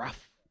a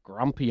gruff,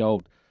 grumpy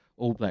old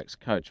All Blacks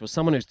coach, or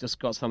someone who's just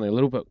got something a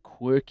little bit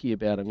quirky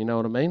about him, you know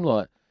what I mean?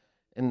 Like,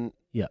 and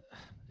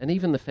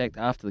even the fact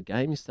after the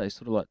game yesterday,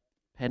 sort of like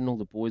patting all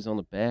the boys on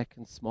the back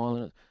and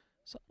smiling.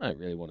 So I don't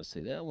really want to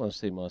see that. I want to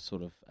see my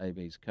sort of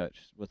AB's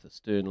coach with a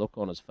stern look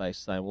on his face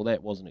saying, well,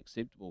 that wasn't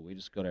acceptable. We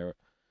just got our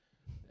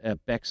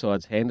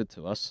backsides handed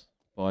to us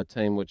by a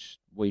team which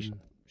we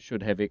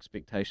should have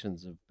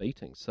expectations of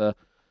beating. So,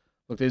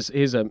 look,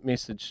 here's a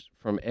message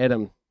from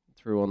Adam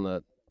through on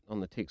the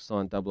text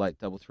line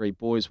 8833.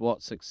 Boys,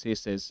 what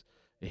success as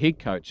a head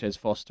coach has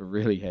Foster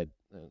really had?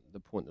 The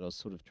point that I was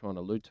sort of trying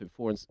to allude to.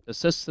 For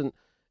assistant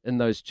in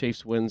those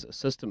Chiefs wins,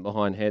 assistant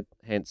behind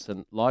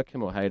Hansen, like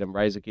him or hate him,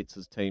 Razor gets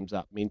his teams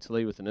up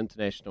mentally with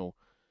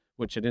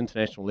which at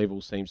international level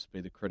seems to be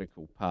the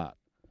critical part.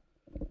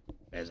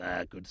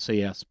 Good to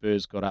see our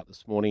Spurs got up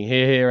this morning.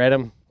 Here,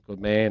 Adam. Good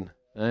man.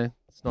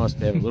 It's nice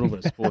to have a little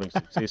bit of sporting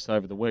success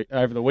over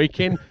the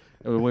weekend.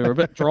 We were a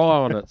bit dry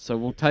on it, so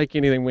we'll take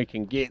anything we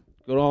can get.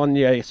 Good on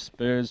you,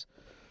 Spurs.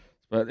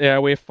 But yeah,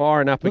 we're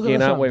firing up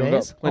again, aren't we? We've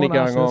got plenty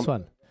going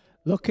on.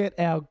 Look at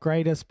our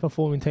greatest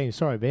performing team.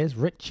 Sorry, Bears.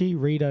 Richie,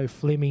 Rito,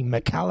 Fleming,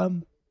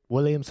 McCullum,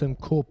 Williamson,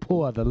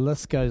 Korpua. The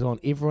list goes on.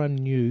 Everyone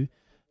knew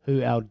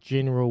who our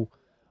general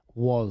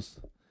was.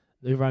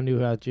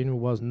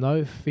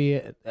 No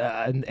fear,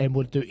 and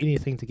would do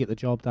anything to get the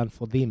job done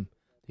for them.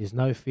 There's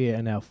no fear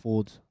in our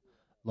forwards.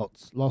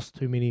 Lost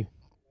too many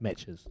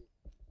matches.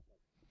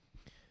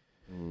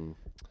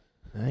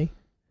 Hey?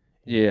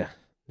 Yeah.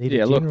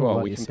 Look,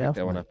 well, we can pick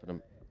that one up in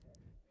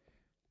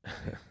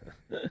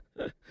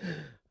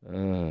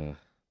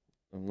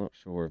I'm not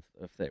sure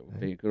if that would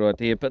be a good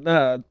idea, but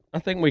no, I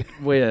think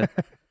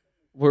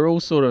we're all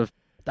sort of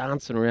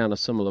dancing around a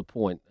similar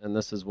point, and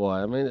this is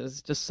why. I mean,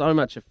 it's just so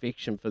much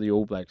affection for the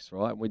All Blacks,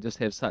 right? We just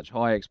have such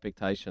high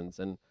expectations,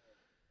 and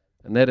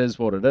And that is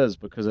what it is,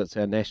 because it's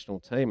our national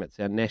team. It's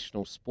our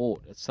national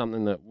sport. It's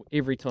something that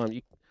every time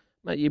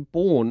you're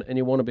born and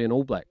you want to be an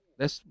All Black.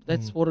 That's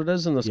what it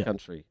is in this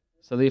country.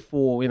 So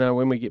therefore,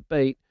 when we get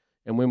beat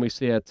and when we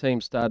see our team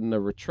starting to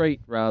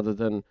retreat rather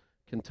than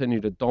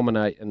continue to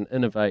dominate and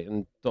innovate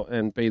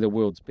and be the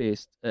world's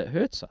best, it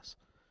hurts us.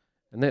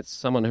 And that's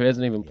someone who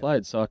hasn't even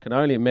played. So I can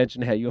only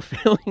imagine how your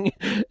feeling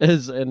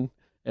is. And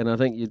I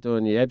think you're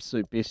doing your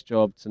absolute best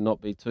job to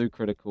not be too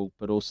critical,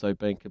 but also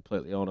being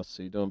completely honest.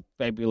 So you're doing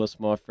fabulous,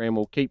 my friend.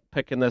 We'll keep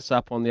picking this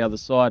up on the other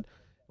side.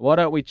 Why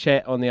don't we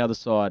chat on the other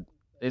side?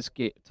 Let's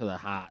get to the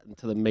heart and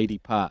to the meaty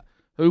part.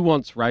 Who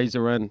wants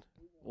Razor in?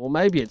 Or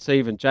maybe it's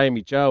even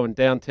Jamie Joe and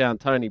downtown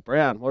Tony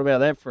Brown. What about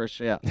that for a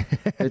shout?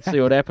 Let's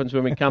see what happens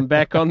when we come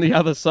back on the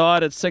other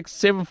side. It's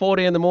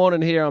 7:40 in the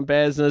morning here on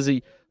Baz and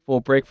Izzy for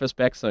breakfast.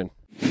 Back soon.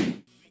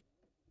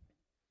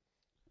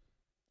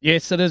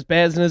 Yes, it is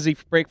Baz and Izzy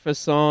for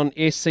breakfast on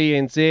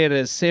SCNZ. It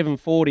is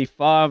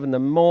 7:45 in the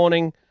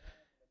morning,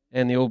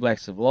 and the All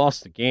Blacks have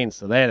lost again,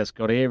 so that has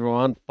got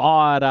everyone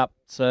fired up.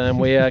 And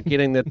we are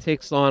getting the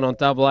text line on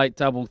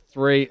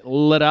 8833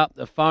 lit up.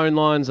 The phone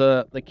lines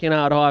are the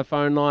Kennard High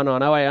phone line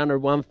on 0800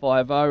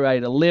 150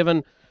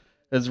 811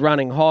 is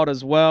running hot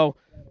as well.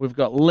 We've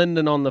got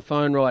Lyndon on the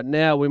phone right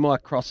now. We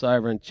might cross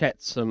over and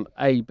chat some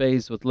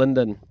ABs with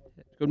Lyndon.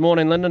 Good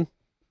morning, Lyndon.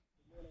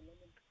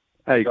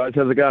 Hey guys,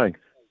 how's it going?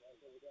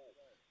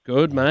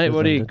 Good, mate.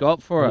 What do you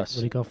got for us? What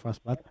do you got for us,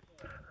 bud?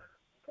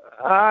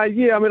 I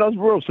was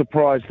real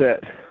surprised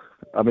that,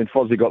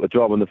 Fozzie got the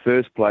job in the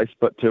first place,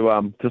 but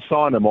to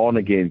sign him on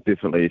again,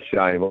 definitely a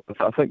shame.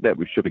 I think that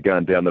we should have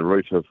gone down the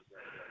route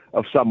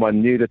of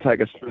someone new to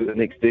take us through the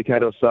next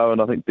decade or so,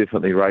 and I think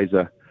definitely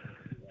Razor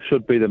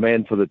should be the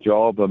man for the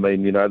job.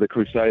 The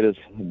Crusaders,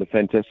 the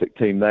fantastic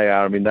team they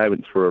are. They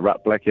went through a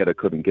rut. Blackadder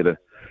couldn't get a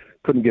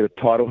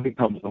title. He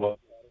comes along,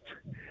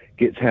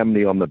 gets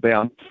Hamney on the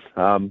bounce.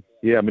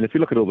 If you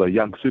look at all the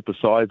young super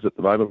sides at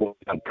the moment,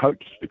 young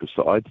coach super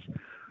sides,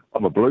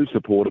 I'm a Blues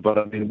supporter,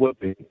 but we've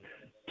been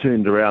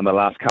turned around the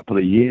last couple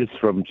of years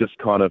from just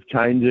kind of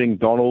changing.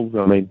 Donald,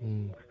 I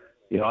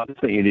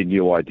just think you need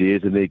new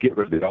ideas, and then get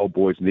rid of the old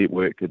boys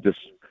network and just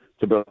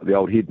to build the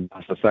old head and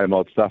the same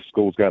old stuff.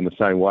 School's going the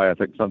same way. I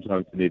think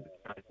sometimes you need.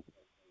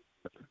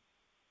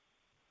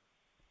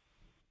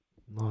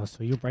 Nice.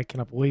 So you're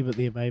breaking up a wee bit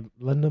there, babe,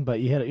 Lyndon,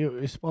 but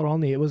you're spot on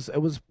there. It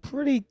was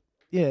pretty.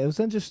 Yeah, it was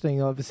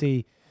interesting.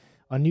 Obviously,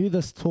 I knew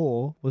this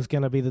tour was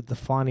going to be the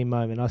defining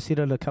moment. I said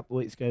it a couple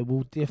of weeks ago.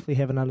 We'll definitely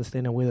have an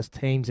understanding of where this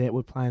team's at.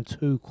 We're playing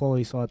two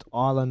quality sides,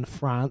 Ireland,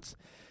 France.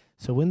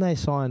 So when they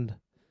signed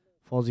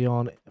Fozzie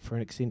on for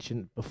an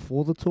extension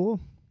before the tour,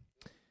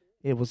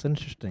 it was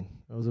interesting.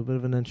 It was a bit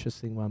of an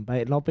interesting one.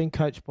 But not being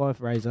coached by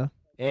Razor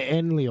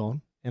and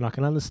Leon, and I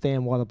can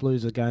understand why the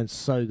Blues are going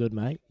so good,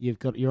 mate.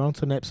 You're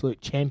onto an absolute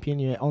champion.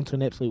 You're onto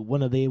an absolute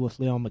winner there with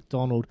Leon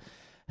McDonald.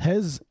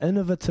 His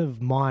innovative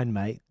mind,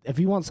 mate. If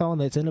you want someone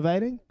that's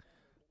innovating,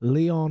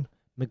 Leon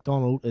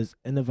McDonald is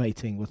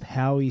innovating with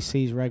how he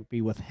sees rugby,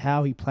 with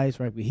how he plays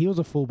rugby. He was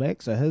a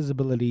fullback, so his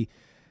ability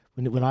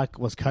when I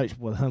was coached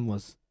with him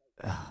was,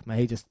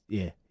 mate,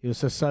 he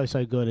was just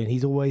so good, and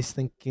he's always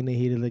thinking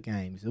ahead of the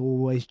game. He's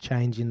always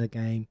changing the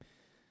game.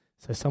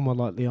 So someone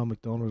like Leon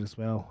McDonald as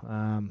well.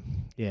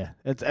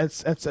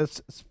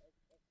 It's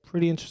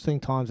pretty interesting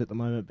times at the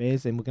moment,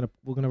 Bears, and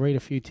we're gonna read a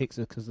few texts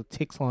because the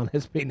text line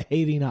has been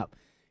heating up.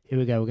 Here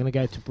we go. We're gonna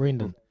go to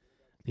Brendan.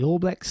 The All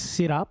Blacks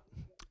setup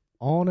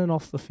on and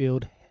off the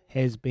field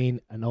has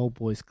been an old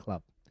boys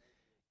club.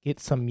 Get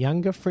some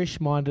younger,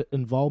 fresh-minded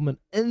involvement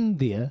in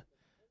there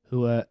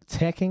who are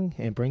attacking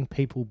and bring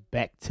people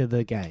back to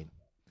the game.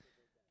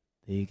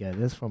 There you go.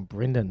 That's from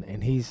Brendan,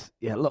 and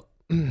look.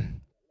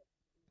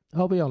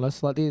 I'll be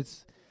honest,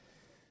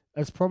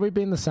 it's probably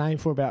been the same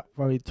for about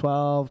probably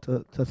 12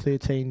 to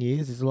 13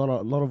 years. There's a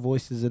lot of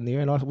voices in there,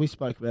 and we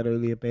spoke about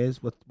earlier,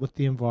 Bears, with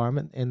the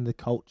environment and the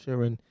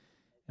culture, and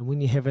when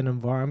you have an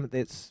environment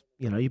that's,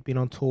 you've been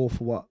on tour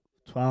for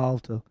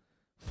 12 to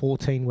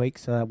 14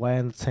 weeks away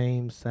on the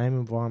team, same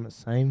environment,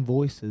 same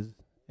voices,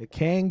 it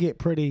can get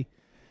pretty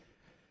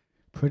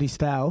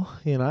stale,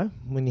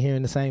 when you're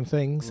hearing the same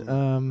things.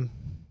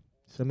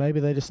 So maybe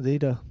they just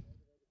need a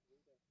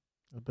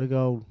big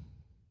old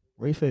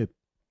refurb.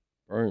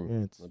 Boom.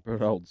 Yeah, it's a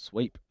bit old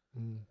sweep.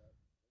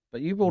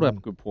 But you brought up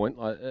a good point.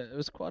 It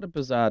was quite a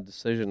bizarre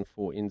decision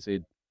for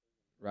NZ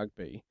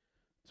Rugby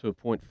to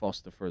appoint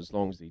Foster for as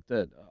long as he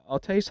did. I'll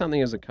tell you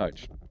something as a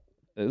coach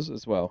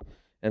as well.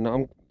 And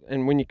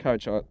when you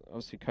coach, I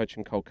obviously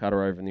coaching Kolkata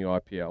over in the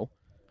IPL,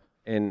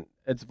 and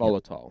it's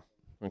volatile.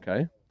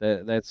 Okay,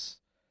 that's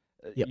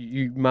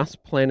you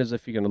must plan as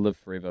if you're going to live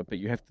forever, but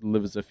you have to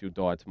live as if you'll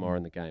die tomorrow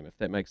in the game. If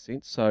that makes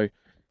sense. So.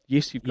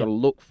 Yes, you've got to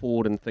look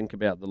forward and think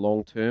about the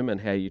long term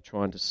and how you're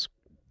trying to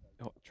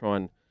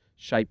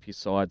shape your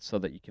side so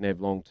that you can have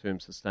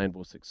long-term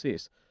sustainable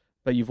success.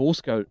 But you've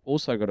also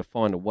got to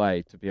find a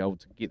way to be able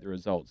to get the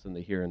results in the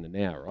here and the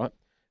now, right?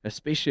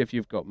 Especially if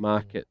you've got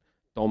market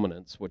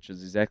dominance, which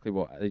is exactly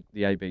what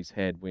the ABs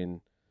had when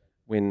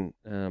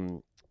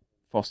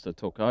Foster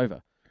took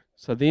over.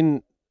 So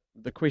then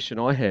the question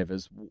I have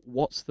is,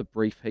 what's the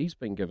brief he's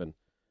been given?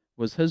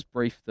 Was his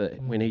brief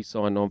that when he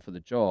signed on for the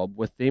job,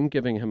 with them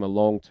giving him a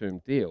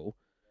long-term deal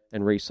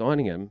and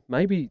re-signing him,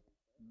 maybe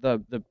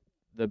the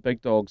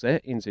big dogs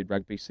at NZ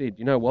Rugby said,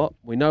 you know what,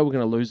 we know we're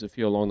going to lose a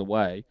few along the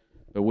way,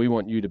 but we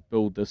want you to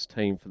build this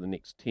team for the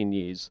next 10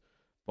 years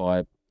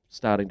by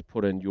starting to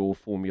put in your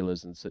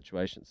formulas and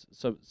situations.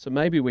 So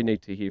maybe we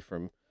need to hear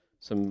from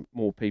some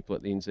more people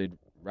at the NZ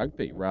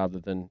Rugby rather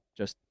than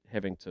just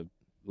having to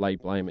lay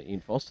blame at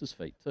Ian Foster's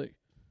feet too.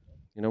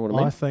 You know what I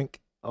mean?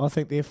 I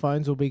think their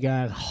phones will be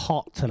going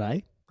hot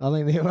today. I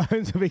think their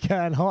phones will be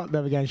going hot.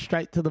 They'll be going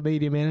straight to the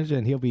media manager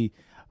and he'll be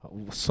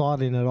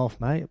siding it off,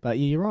 mate. But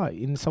yeah, you're right.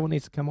 And someone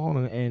needs to come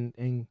on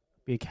and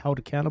be held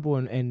accountable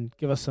and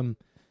give us some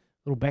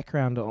little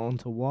background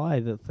onto why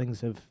the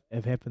things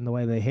have happened the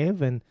way they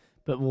have and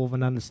a bit more of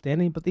an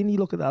understanding. But then you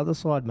look at the other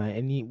side, mate,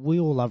 and we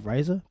all love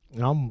Razor.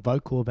 And I'm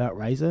vocal about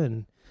Razor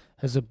and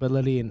his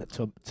ability and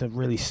to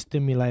really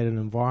stimulate an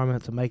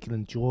environment, to make it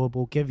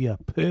enjoyable, give you a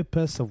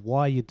purpose of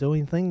why you're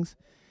doing things.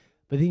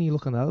 But then you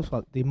look on the other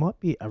side, there might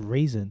be a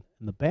reason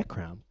in the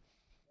background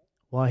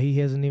why he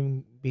hasn't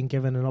even been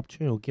given an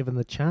opportunity or given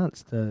the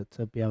chance to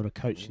be able to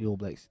coach the All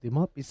Blacks. There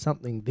might be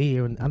something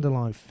there and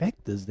underlying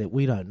factors that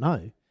we don't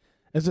know.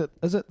 Is it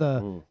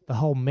the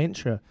whole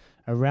mantra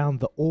around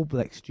the All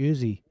Blacks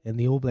jersey and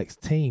the All Blacks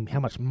team,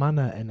 how much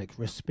mana and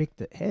respect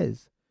it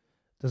has?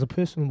 Does a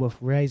person with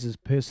Razor's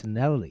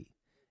personality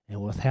and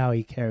with how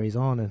he carries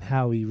on and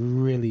how he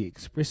really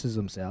expresses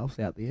himself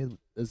out there,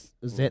 is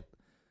that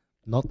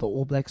not the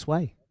All Blacks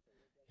way?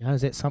 You know,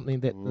 is that something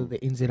that the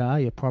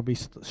NZR are probably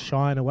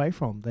shying away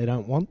from? They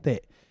don't want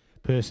that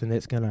person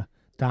that's going to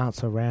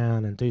dance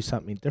around and do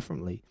something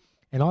differently.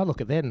 And I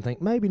look at that and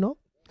think, maybe not.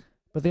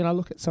 But then I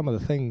look at some of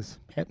the things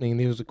happening, and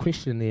there was a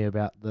question there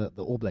about the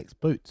All Blacks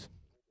boots.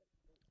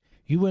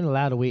 You weren't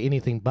allowed to wear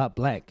anything but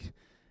black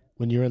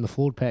when you're in the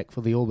forward pack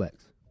for the All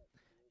Blacks.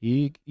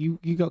 You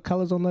got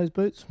colours on those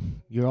boots,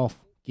 you're off.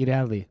 Get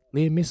out of there.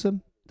 Liam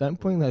Messam, don't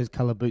bring those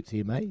colour boots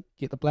here, mate.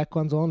 Get the black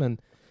ones on, and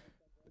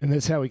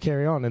that's how we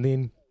carry on. And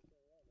then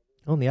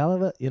on the other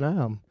of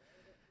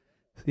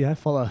it,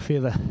 follow a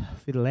few of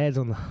the lads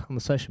on the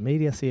social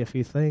media, see a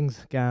few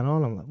things going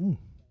on. I'm like,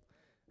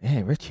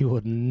 man, Richie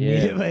would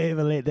never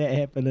ever let that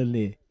happen in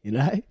there, you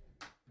know?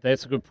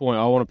 That's a good point.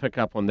 I want to pick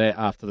up on that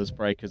after this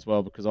break as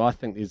well, because I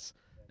think it's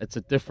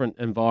a different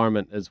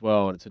environment as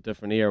well, and it's a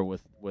different era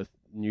with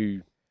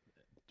new,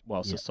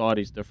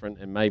 society's different,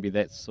 and maybe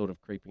that's sort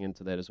of creeping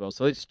into that as well.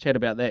 So let's chat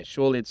about that.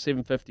 Surely it's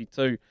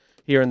 7:52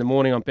 here in the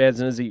morning on Baz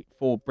and Izzy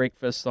for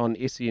breakfast on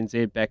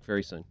SENZ. Back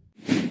very soon.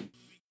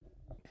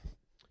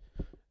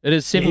 It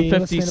is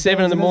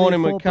 7:57 in the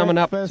morning. We're coming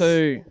up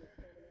to...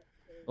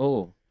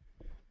 Oh,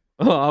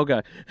 I'll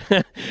go.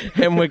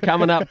 And we're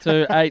coming up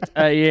to 8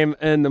 a.m.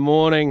 in the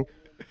morning.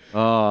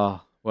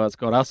 Oh, well, it's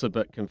got us a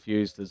bit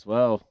confused as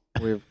well.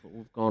 We've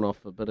gone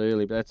off a bit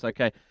early, but that's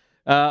okay.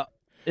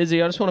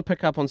 Izzy, I just want to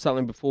pick up on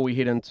something before we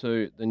head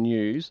into the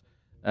news.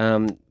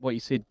 What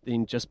you said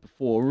then just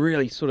before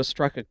really sort of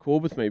struck a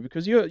chord with me,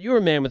 because you're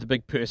a man with a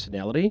big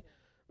personality.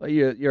 Like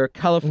you're a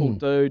colourful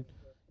dude.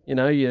 You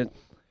know,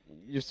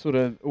 you've sort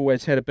of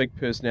always had a big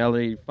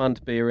personality, fun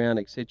to be around,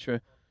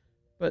 etc.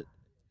 But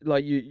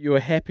like you're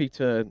happy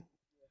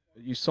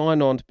you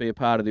sign on to be a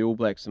part of the All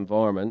Blacks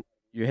environment.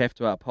 You have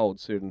to uphold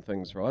certain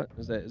things, right?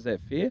 Is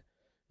that fair?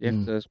 You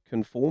have to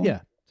conform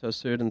to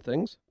certain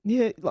things.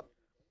 Yeah, Well,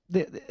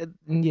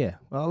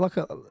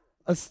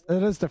 it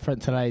is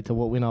different today to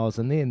what when I was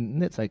in there, and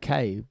that's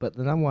okay. But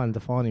the number one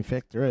defining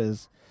factor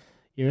is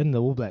you're in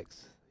the All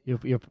Blacks.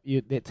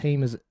 That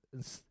team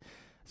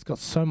it's got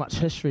so much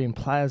history and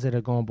players that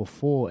have gone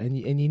before, and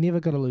you never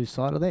got to lose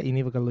sight of that. You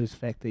never got to lose the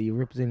fact that you're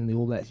representing the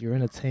All Blacks. You're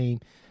in a team.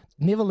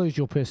 Never lose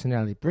your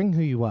personality. Bring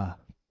who you are.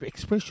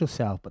 Express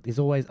yourself, but there's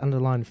always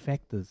underlying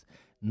factors.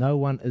 No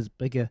one is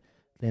bigger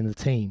than the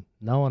team.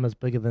 No one is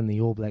bigger than the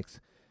All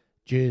Blacks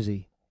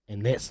jersey,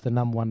 and that's the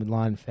number one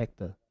underlying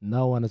factor.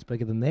 No one is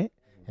bigger than that,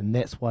 and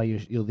that's why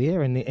you're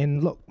there.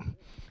 And look,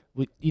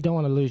 you don't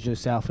want to lose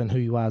yourself in who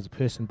you are as a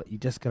person, but you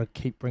just got to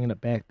keep bringing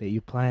it back that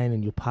you're playing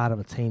and you're part of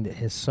a team that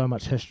has so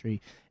much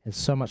history and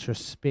so much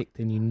respect,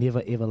 and you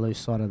never ever lose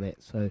sight of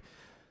that. So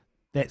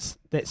that's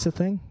the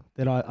thing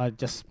that I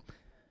just,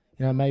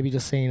 maybe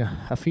just seeing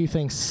a few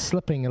things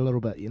slipping a little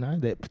bit,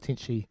 that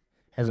potentially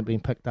hasn't been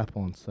picked up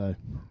on. So,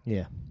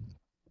 yeah.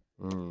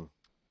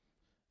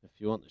 If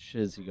you want the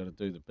shiz, you got to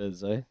do the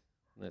biz, eh?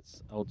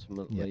 That's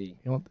ultimately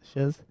you want the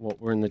shiz? What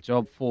we're in the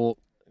job for.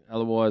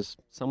 Otherwise,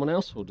 someone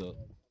else will do it.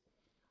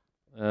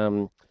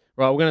 Right,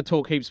 we're going to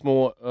talk heaps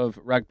more of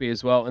rugby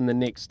as well in the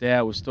next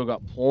hour. We've still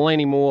got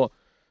plenty more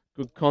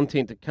good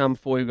content to come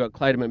for you. We've got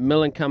Clayton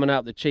McMillan coming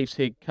up, the Chiefs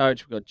head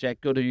coach. We've got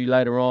Jack Goodhue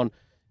later on,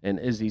 and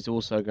Izzy's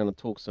also going to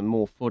talk some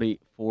more footy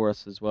for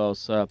us as well.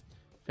 So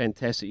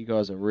fantastic. You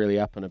guys are really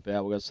up and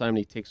about. We've got so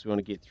many texts we want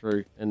to get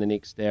through in the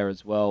next hour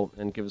as well,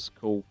 and give us a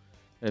call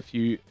if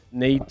you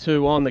need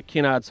to on the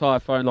Kennards Hire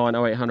phone line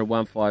 0800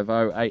 150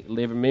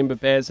 811. Remember,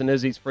 Baz and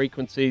Izzy's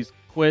frequencies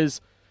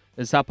quiz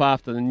is up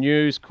after the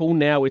news. Call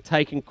now. We're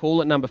taking call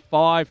at number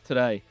 5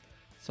 today.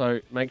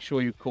 So make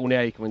sure you call now.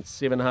 You can win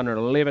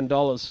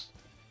 $711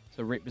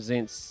 to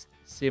represent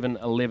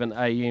 7:11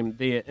 a.m.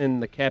 there in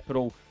the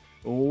capital.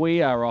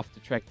 We are off to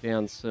track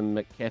down some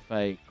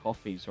McCafe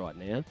coffees right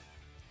now.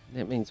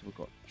 That means we've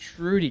got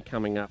Trudy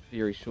coming up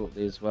very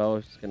shortly as well.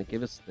 She's going to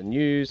give us the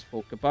news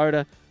for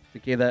Kubota.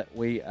 Together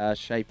we are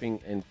shaping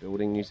and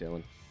building New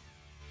Zealand.